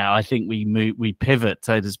said, I think we pivot,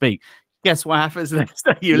 so to speak, guess what happens next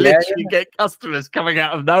day? You literally get customers coming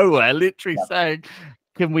out of nowhere, literally saying,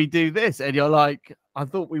 can we do this? And you're like, I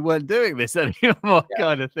thought we weren't doing this anymore,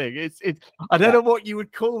 kind of thing. It's I don't know what you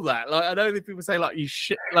would call that. Like, I know that people say, like,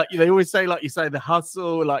 they always say, like, you say the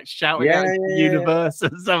hustle, like shouting out into the universe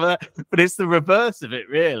and stuff like that. But it's the reverse of it,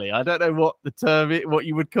 really. I don't know what what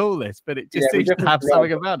you would call this, but it just seems to have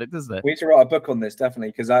something about it, doesn't it? We need to write a book on this,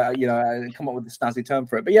 definitely, because I come up with a snazzy term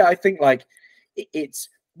for it. But I think, like, it's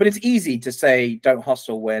easy to say don't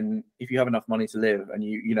hustle if you have enough money to live, and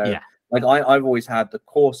you know. Like I've always had the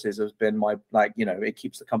courses has been my, like, you know, it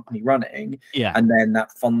keeps the company running, and then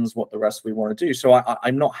that funds what the rest we want to do. So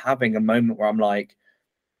I'm not having a moment where I'm like,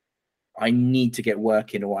 I need to get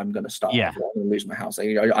working or I'm going to start. Or I'm going to lose my house.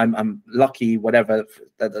 I'm lucky, whatever,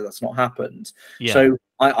 that's not happened. So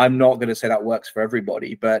I'm not going to say that works for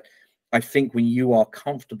everybody, but I think when you are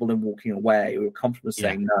comfortable in walking away, or comfortable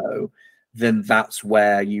saying no, then that's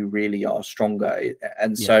where you really are stronger.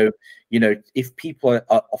 And so, you know, if people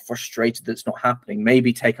are frustrated that it's not happening,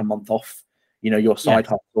 maybe take a month off, you know, your side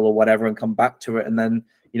hustle or whatever, and come back to it, and then,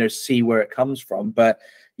 you know, see where it comes from. But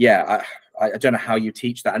I don't know how you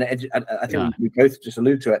teach that. And I think we both just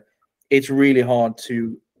allude to it. It's really hard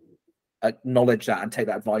to acknowledge that and take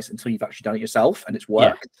that advice until you've actually done it yourself and it's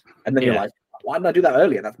worked. And then you're like, why didn't I do that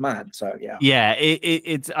earlier? That's mad. So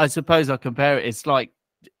it's I suppose I'll compare it. It's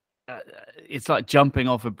like jumping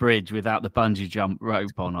off a bridge without the bungee jump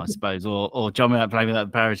rope on, I suppose, or jumping out playing without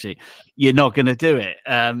the parachute. You're not going to do it.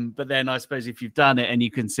 But then I suppose if you've done it and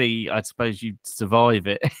you can see, I suppose you'd survive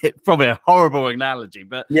it. It's probably a horrible analogy,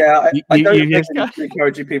 but I don't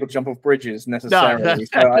encourage people to jump off bridges necessarily.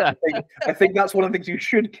 So I think that's one of the things you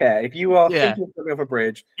should care. If you are thinking of jumping off a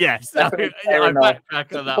bridge, I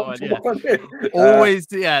backtrack on that one. Always,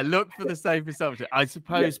 look for the safest option. I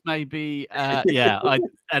suppose maybe,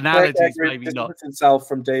 analogies maybe not. Himself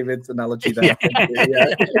from David's analogy there.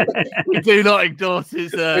 We do not endorse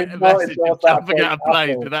his message of jumping out of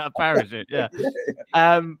planes without a parachute.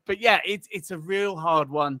 But it's a real hard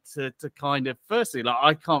one to kind of, firstly, like,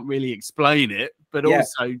 I can't really explain it, but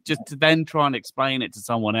also just to then try and explain it to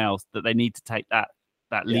someone else that they need to take that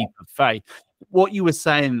leap of faith. What you were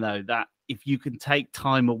saying, though, that if you can take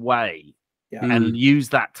time away and use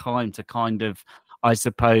that time to kind of, I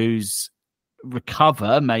suppose,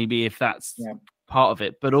 recover, maybe, if that's part of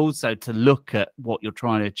it, but also to look at what you're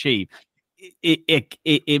trying to achieve,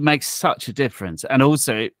 it makes such a difference. And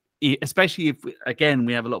also, especially if, again,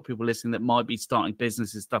 we have a lot of people listening that might be starting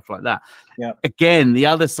businesses, stuff like that. Again, the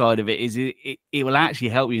other side of it is it will actually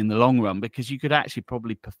help you in the long run, because you could actually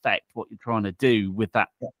probably perfect what you're trying to do with that.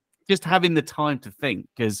 Just having the time to think,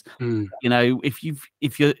 because you know, if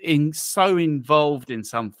you're so involved in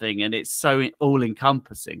something and it's so all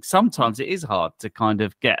encompassing, sometimes it is hard to kind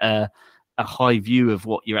of get a high view of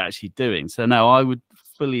what you're actually doing. So no, I would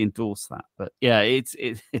fully endorse that. But it's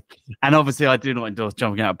and obviously I do not endorse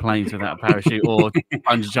jumping out of planes without a parachute or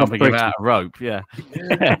bungee jumping without a rope.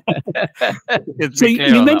 So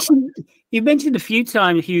you mentioned a few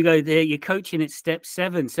times, Hugo, that you're coaching at step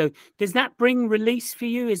 7. So does that bring release for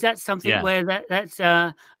you? Is that something where that's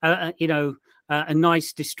a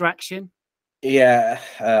nice distraction?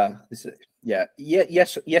 This Yes,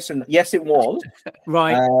 it was.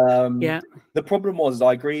 Right. Yeah. The problem was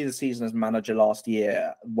I agreed the season as manager last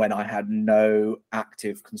year when I had no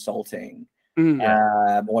active consulting. Or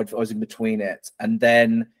I was in between it. And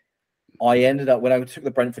then I ended up, when I took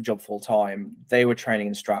the Brentford job full time, they were training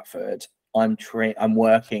in Stratford. I'm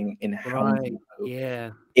working in Hounslow.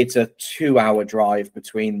 Yeah. It's a 2-hour drive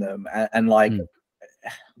between them. And like,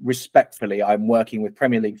 respectfully, I'm working with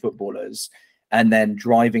Premier League footballers and then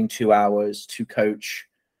driving 2 hours to coach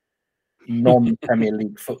non-Premier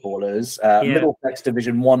League footballers, Middlesex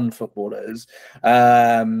Division 1 footballers,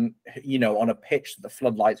 on a pitch that the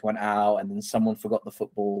floodlights went out and then someone forgot the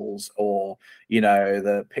footballs, or,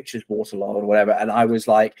 the pitch is waterlogged or whatever. And I was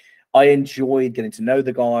like, I enjoyed getting to know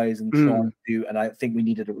the guys and trying to, and I think we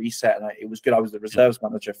needed a reset. And it was good. I was the reserves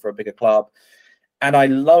manager for a bigger club and I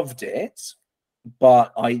loved it.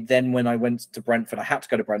 But when I went to Brentford, I had to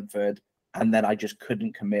go to Brentford, and then I just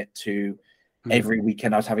couldn't commit to every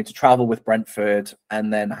weekend. I was having to travel with Brentford,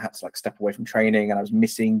 and then I had to step away from training, and I was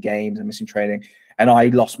missing games and missing training, and I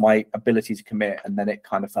lost my ability to commit, and then it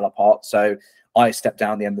kind of fell apart. So I stepped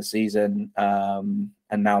down at the end of the season, and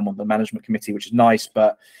now I'm on the management committee, which is nice.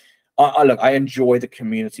 But I enjoy the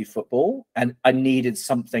community football, and I needed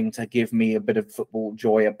something to give me a bit of football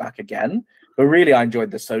joy back again. But really, I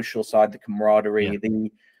enjoyed the social side, the camaraderie,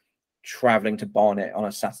 the traveling to Barnet on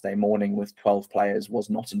a Saturday morning with 12 players was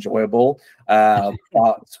not enjoyable.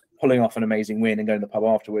 But pulling off an amazing win and going to the pub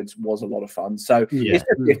afterwards was a lot of fun. So it's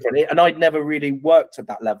just different. And I'd never really worked at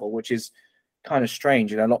that level, which is kind of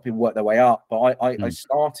strange. A lot of people work their way up, but I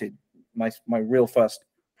started my real first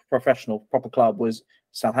professional proper club was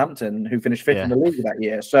Southampton, who finished 5th in the league that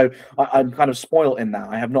year. So I'm kind of spoiled in that.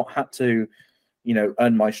 I have not had to,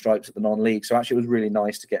 earn my stripes at the non-league. So actually it was really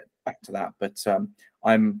nice to get back to that. But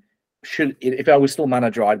if I was still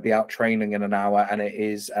manager, I'd be out training in an hour, and it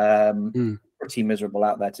is pretty miserable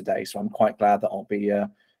out there today. So I'm quite glad that I'll be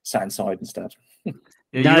sat inside instead.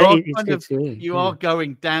 You are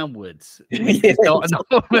going downwards. It's not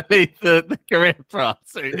normally the career path.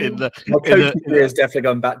 My coaching career is definitely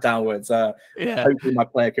going back downwards. Hopefully my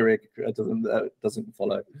player career doesn't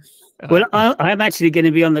follow. Well, I'm actually going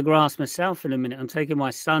to be on the grass myself in a minute. I'm taking my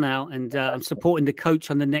son out, and I'm supporting the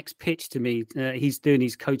coach on the next pitch to me. He's doing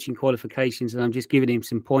his coaching qualifications, and I'm just giving him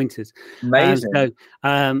some pointers. Amazing. So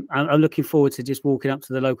I'm looking forward to just walking up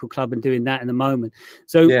to the local club and doing that in a moment.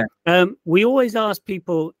 So we always ask people,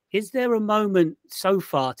 is there a moment so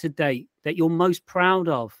far to date that you're most proud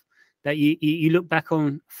of, that you look back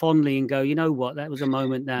on fondly and go, you know what, that was a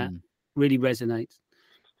moment that really resonates?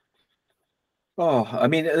 Oh, I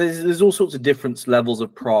mean, there's all sorts of different levels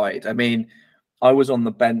of pride. I mean, I was on the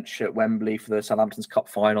bench at Wembley for the Southampton's Cup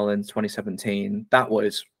final in 2017. That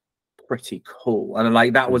was pretty cool.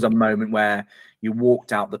 And that was a moment where you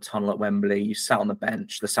walked out the tunnel at Wembley, you sat on the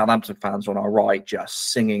bench, the Southampton fans were on our right,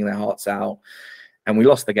 just singing their hearts out. And we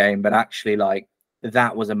lost the game, but actually,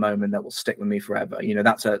 that was a moment that will stick with me forever.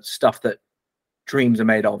 That's stuff that dreams are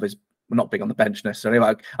made of. Is not being on the bench necessarily.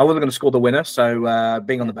 I wasn't going to score the winner, so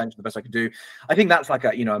being on the bench the best I could do. I think that's a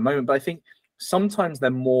moment. But I think sometimes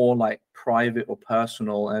they're more private or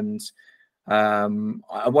personal, and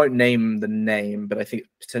I won't name the name, but I think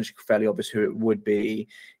it's potentially fairly obvious who it would be.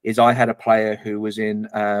 Is I had a player who was in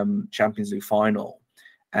Champions League final,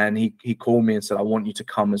 and he called me and said, "I want you to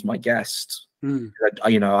come as my guest."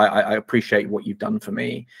 I appreciate what you've done for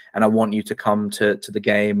me, and I want you to come to the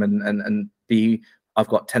game and be. I've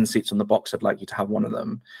got 10 seats on the box. I'd like you to have one of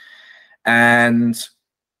them. And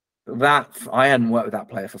that I hadn't worked with that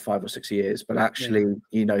player for 5 or 6 years, but actually,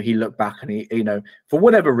 he looked back and he, for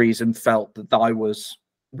whatever reason, felt that I was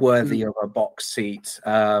worthy of a box seat.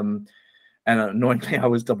 And annoyingly, I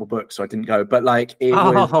was double booked, so I didn't go. But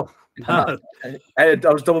was. No. I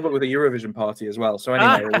was double booked with a Eurovision party as well. So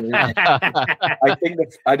anyway,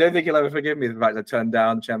 I don't think he'll ever forgive me the fact I turned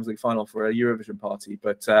down the Champions League final for a Eurovision party,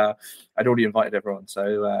 but I'd already invited everyone.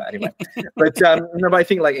 So anyway, but I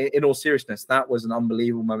think in all seriousness, that was an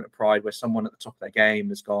unbelievable moment of pride where someone at the top of their game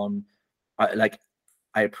has gone, I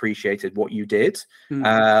appreciated what you did.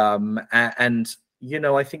 And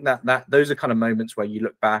I think that those are kind of moments where you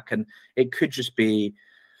look back and it could just be,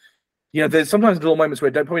 there's sometimes little moments where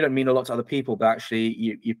it probably don't mean a lot to other people, but actually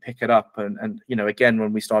you pick it up. And again,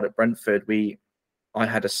 when we started at Brentford, I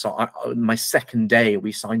had my second day,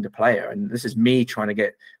 we signed a player. And this is me trying to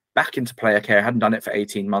get back into player care. I hadn't done it for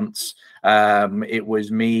 18 months. It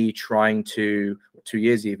was me trying to, 2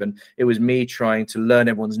 years even, it was me trying to learn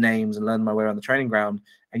everyone's names and learn my way around the training ground.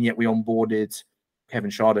 And yet we onboarded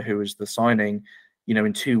Kevin Schade, who was the signing,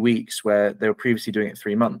 in 2 weeks, where they were previously doing it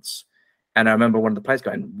 3 months. And I remember one of the players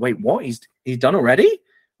going, "Wait, what? He's done already?"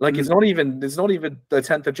 Like it's not even the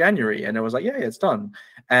 10th of January, and I was like, yeah, it's done.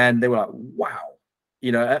 And they were like, wow,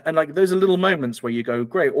 and like those are little moments where you go,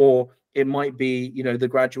 great. Or it might be, the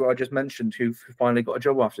graduate I just mentioned who finally got a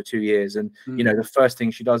job after 2 years, and the first thing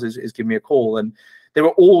she does is give me a call. And they were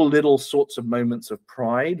all little sorts of moments of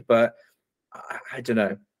pride, but I don't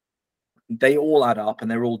know. They all add up, and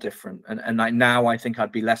they're all different. And now I think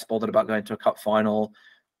I'd be less bothered about going to a cup final.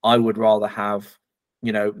 I would rather have,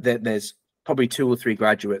 there's probably 2 or 3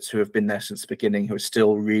 graduates who have been there since the beginning who are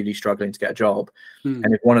still really struggling to get a job.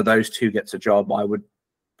 And if one of those 2 gets a job, I would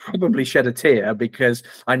probably shed a tear because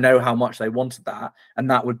I know how much they wanted that, and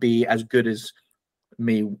that would be as good as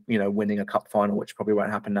me, winning a cup final, which probably won't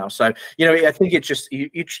happen now. So, I think it's just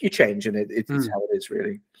you change, and it's how it is,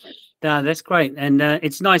 really. Yeah, that's great, and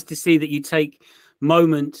it's nice to see that you take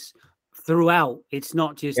moments throughout. It's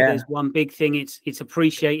not just there's one big thing. It's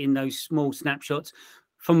appreciating those small snapshots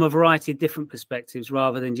from a variety of different perspectives,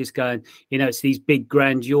 rather than just going, it's these big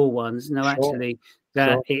grandeur ones. No, actually,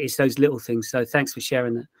 it's those little things. So thanks for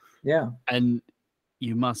sharing that. Yeah, and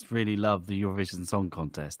you must really love the Eurovision Song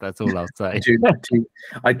Contest. That's all I'll say.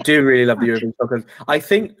 I do really love the Eurovision Song Contest. I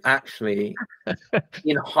think actually,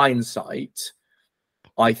 in hindsight,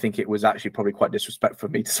 I think it was actually probably quite disrespectful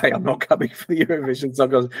for me to say I'm not coming for the Eurovision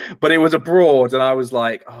Song Contest, but it was abroad, and I was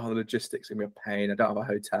like, oh, the logistics are gonna be a pain. I don't have a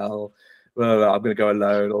hotel. Well, I'm going to go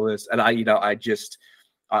alone. All this, and I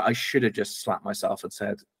I should have just slapped myself and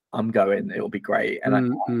said, I'm going. It'll be great.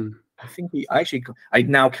 And I think I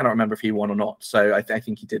now cannot remember if he won or not. So I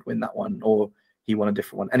think he did win that one, or he won a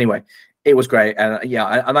different one. Anyway, it was great, and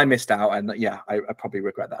I missed out, and I probably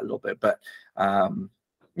regret that a little bit. But I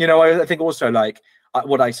think also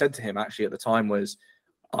what I said to him actually at the time was,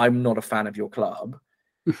 I'm not a fan of your club.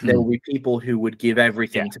 There will be people who would give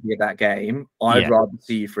everything to be at that game. I'd rather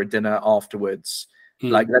see you for a dinner afterwards.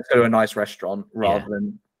 Like, let's go to a nice restaurant rather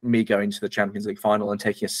than me going to the Champions League final and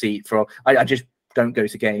taking a seat for. I just don't go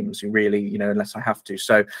to games really, unless I have to.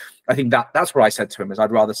 So I think that's what I said to him is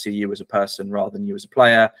I'd rather see you as a person rather than you as a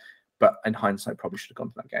player. But in hindsight, probably should have gone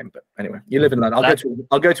to that game. But anyway, you live in London.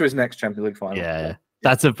 I'll go to his next Champions League final. Yeah,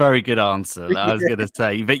 that's a very good answer. I was going to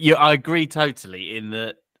say, but I agree totally in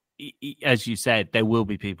that. As you said, there will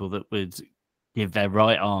be people that would give their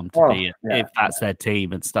right arm to be if that's their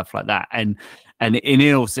team and stuff like that. And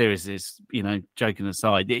in all seriousness, joking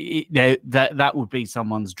aside, that would be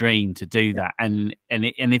someone's dream to do that. And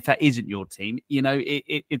if that isn't your team,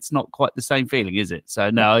 it's not quite the same feeling, is it?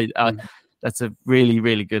 So no, that's a really,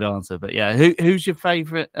 really good answer. But yeah, who's your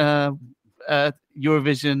favourite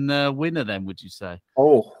Eurovision winner then? Would you say?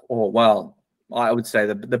 Oh well. I would say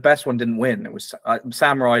the best one didn't win. It was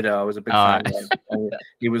Sam Ryder. I was a big fan of.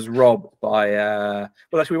 He was robbed by. Well,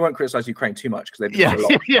 actually, we won't criticize Ukraine too much because they've been a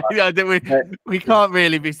lot. We can't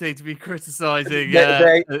really be seen to be criticizing.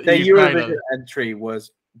 Their Eurovision entry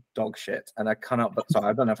was dog shit, and I cannot. But sorry,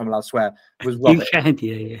 I don't know if I'm allowed to swear. It was rubbish.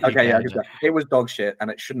 Okay, it was dog shit, and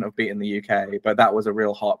it shouldn't have beaten the UK. But that was a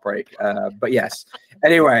real heartbreak. But yes.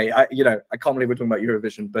 Anyway, I can't believe we're talking about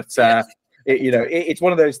Eurovision, but. It's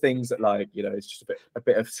one of those things that it's just a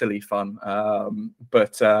bit of silly fun.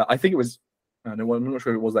 But I think it was. I'm not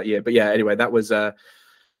sure if it was that year, but yeah. Anyway, that was.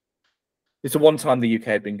 It's the one time the UK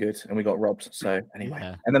had been good and we got robbed. So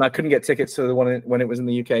anyway, and then I couldn't get tickets to the one when it was in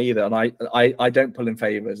the UK either. And I don't pull in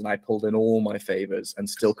favors, and I pulled in all my favors and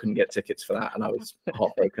still couldn't get tickets for that, and I was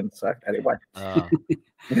heartbroken. So anyway.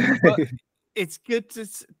 It's good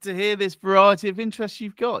to hear this variety of interests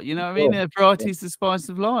you've got. You know what I mean? Variety is the spice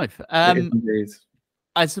of life.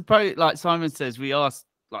 I suppose, like Simon says, we ask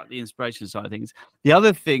the inspiration side of things. The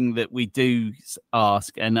other thing that we do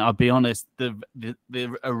ask, and I'll be honest,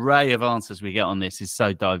 the array of answers we get on this is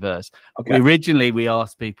so diverse. Okay. Originally, we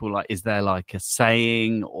asked people is there a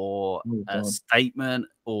saying or a statement,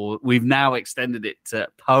 or we've now extended it to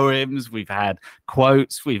poems. We've had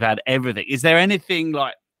quotes. We've had everything. Is there anything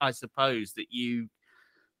I suppose that you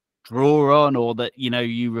draw on or that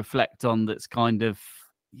you reflect on that's kind of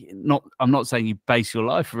not, I'm not saying you base your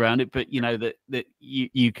life around it, but that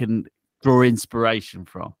you can draw inspiration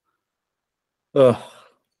from?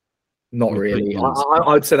 Not really.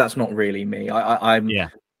 I'd say that's not really me.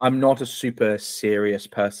 I'm not a super serious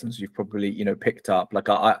person, as you've probably picked up.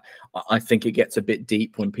 I think it gets a bit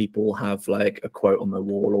deep when people have a quote on the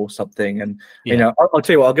wall or something. And I'll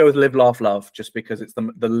tell you what, I'll go with live, laugh, love, just because it's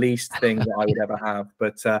the least thing that I would ever have.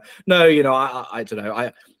 But no, I don't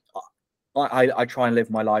know. I try and live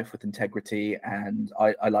my life with integrity, and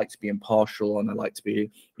I like to be impartial, and I like to be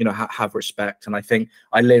have respect. And I think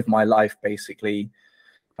I live my life basically.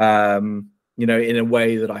 you know, in a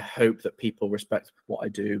way that I hope that people respect what I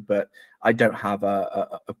do, but I don't have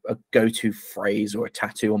a go-to phrase or a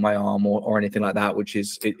tattoo on my arm or anything like that, which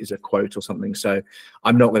is a quote or something. So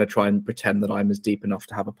I'm not going to try and pretend that I'm as deep enough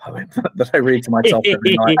to have a poem that I read to myself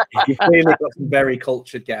every night. We've clearly got some very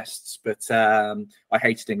cultured guests, but I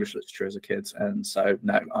hated English literature as a kid, and so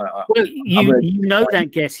no. Well, you know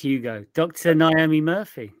that guest, Hugo, Dr. Naomi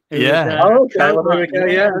Murphy. Yeah.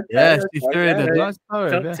 Yeah, she's doing a nice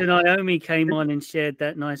poem. Dr. Naomi came on and shared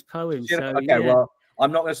that nice poem. So, okay, well,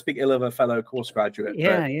 I'm not going to speak ill of a fellow course graduate.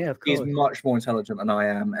 Yeah, of course. He's much more intelligent than I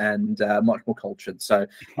am, and much more cultured. So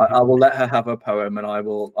I will let her have her poem, and I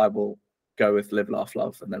will go with live, laugh,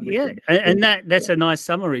 love, and then and that's a nice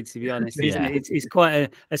summary, to be honest, isn't it? It's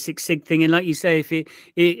quite a succinct thing, and like you say, if it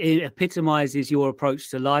epitomizes your approach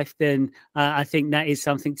to life, then I think that is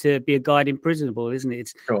something to be a guiding principle, isn't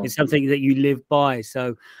it? It's something that you live by.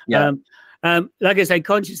 So like I say,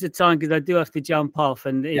 conscious of time, because I do have to jump off,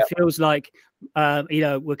 and it feels like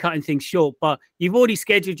we're cutting things short, but you've already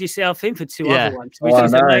scheduled yourself in for two other ones, which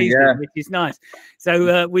is amazing, which is nice.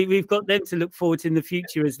 So we've got them to look forward to in the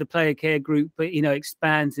future as the Player Care Group,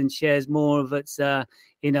 expands and shares more of its,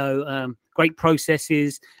 great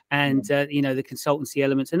processes and the consultancy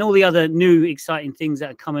elements and all the other new exciting things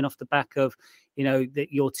that are coming off the back of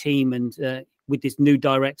your team and. With this new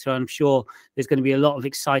director, I'm sure there's going to be a lot of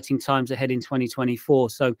exciting times ahead in 2024.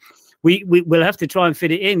 So we'll have to try and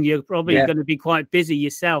fit it in. You're probably going to be quite busy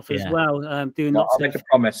yourself as well, doing lots I'll make a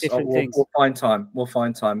promise. Things. We'll find time. We'll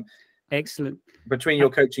find time. Excellent. Between your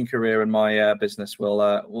coaching career and my business,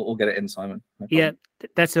 we'll get it in, Simon. No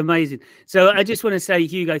that's amazing. So I just want to say,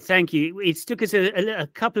 Hugo, thank you. It took us a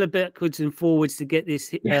couple of backwards and forwards to get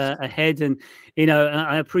this ahead, and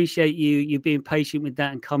I appreciate you being patient with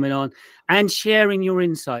that and coming on and sharing your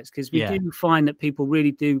insights, because we do find that people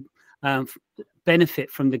really do benefit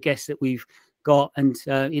from the guests that we've got, and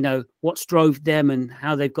what's drove them and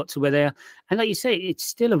how they've got to where they are. And like you say, it's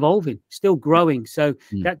still evolving, still growing, so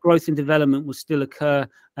that growth and development will still occur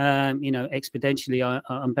exponentially.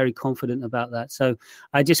 I'm very confident about that. So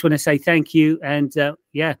I just want to say thank you, and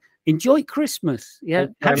enjoy Christmas.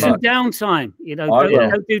 Have some downtime.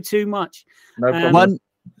 Don't do too much. No problem.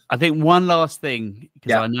 I think one last thing,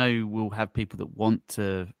 because I know we'll have people that want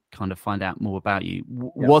to kind of find out more about you.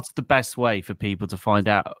 What's the best way for people to find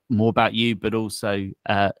out more about you, but also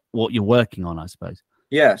what you're working on, I suppose?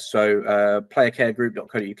 So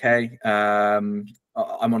playercaregroup.co.uk.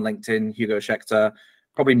 I'm on LinkedIn, Hugo Scheckter.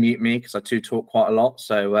 Probably mute me because I do talk quite a lot.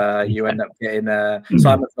 So you end up getting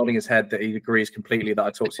Simon's nodding his head that he agrees completely that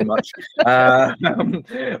I talk too much. But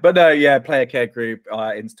no, Player Care Group,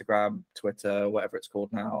 Instagram, Twitter, whatever it's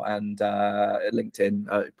called now, and LinkedIn,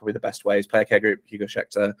 probably the best ways. Player Care Group, Hugo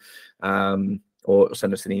Scheckter, or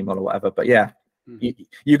send us an email or whatever. But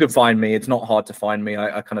you can find me. It's not hard to find me.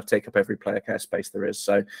 I kind of take up every player care space there is.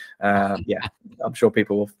 So I'm sure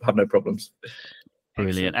people will have no problems.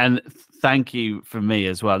 Brilliant. And thank you from me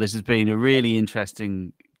as well. This has been a really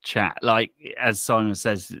interesting chat. Like, as Simon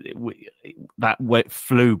says, that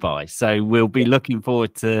flew by. So we'll be looking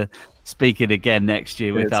forward to speaking again next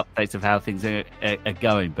year with updates of how things are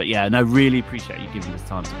going. But really appreciate you giving us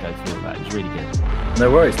time to go through all that. It was really good.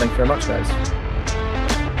 No worries. Thank you very much, guys.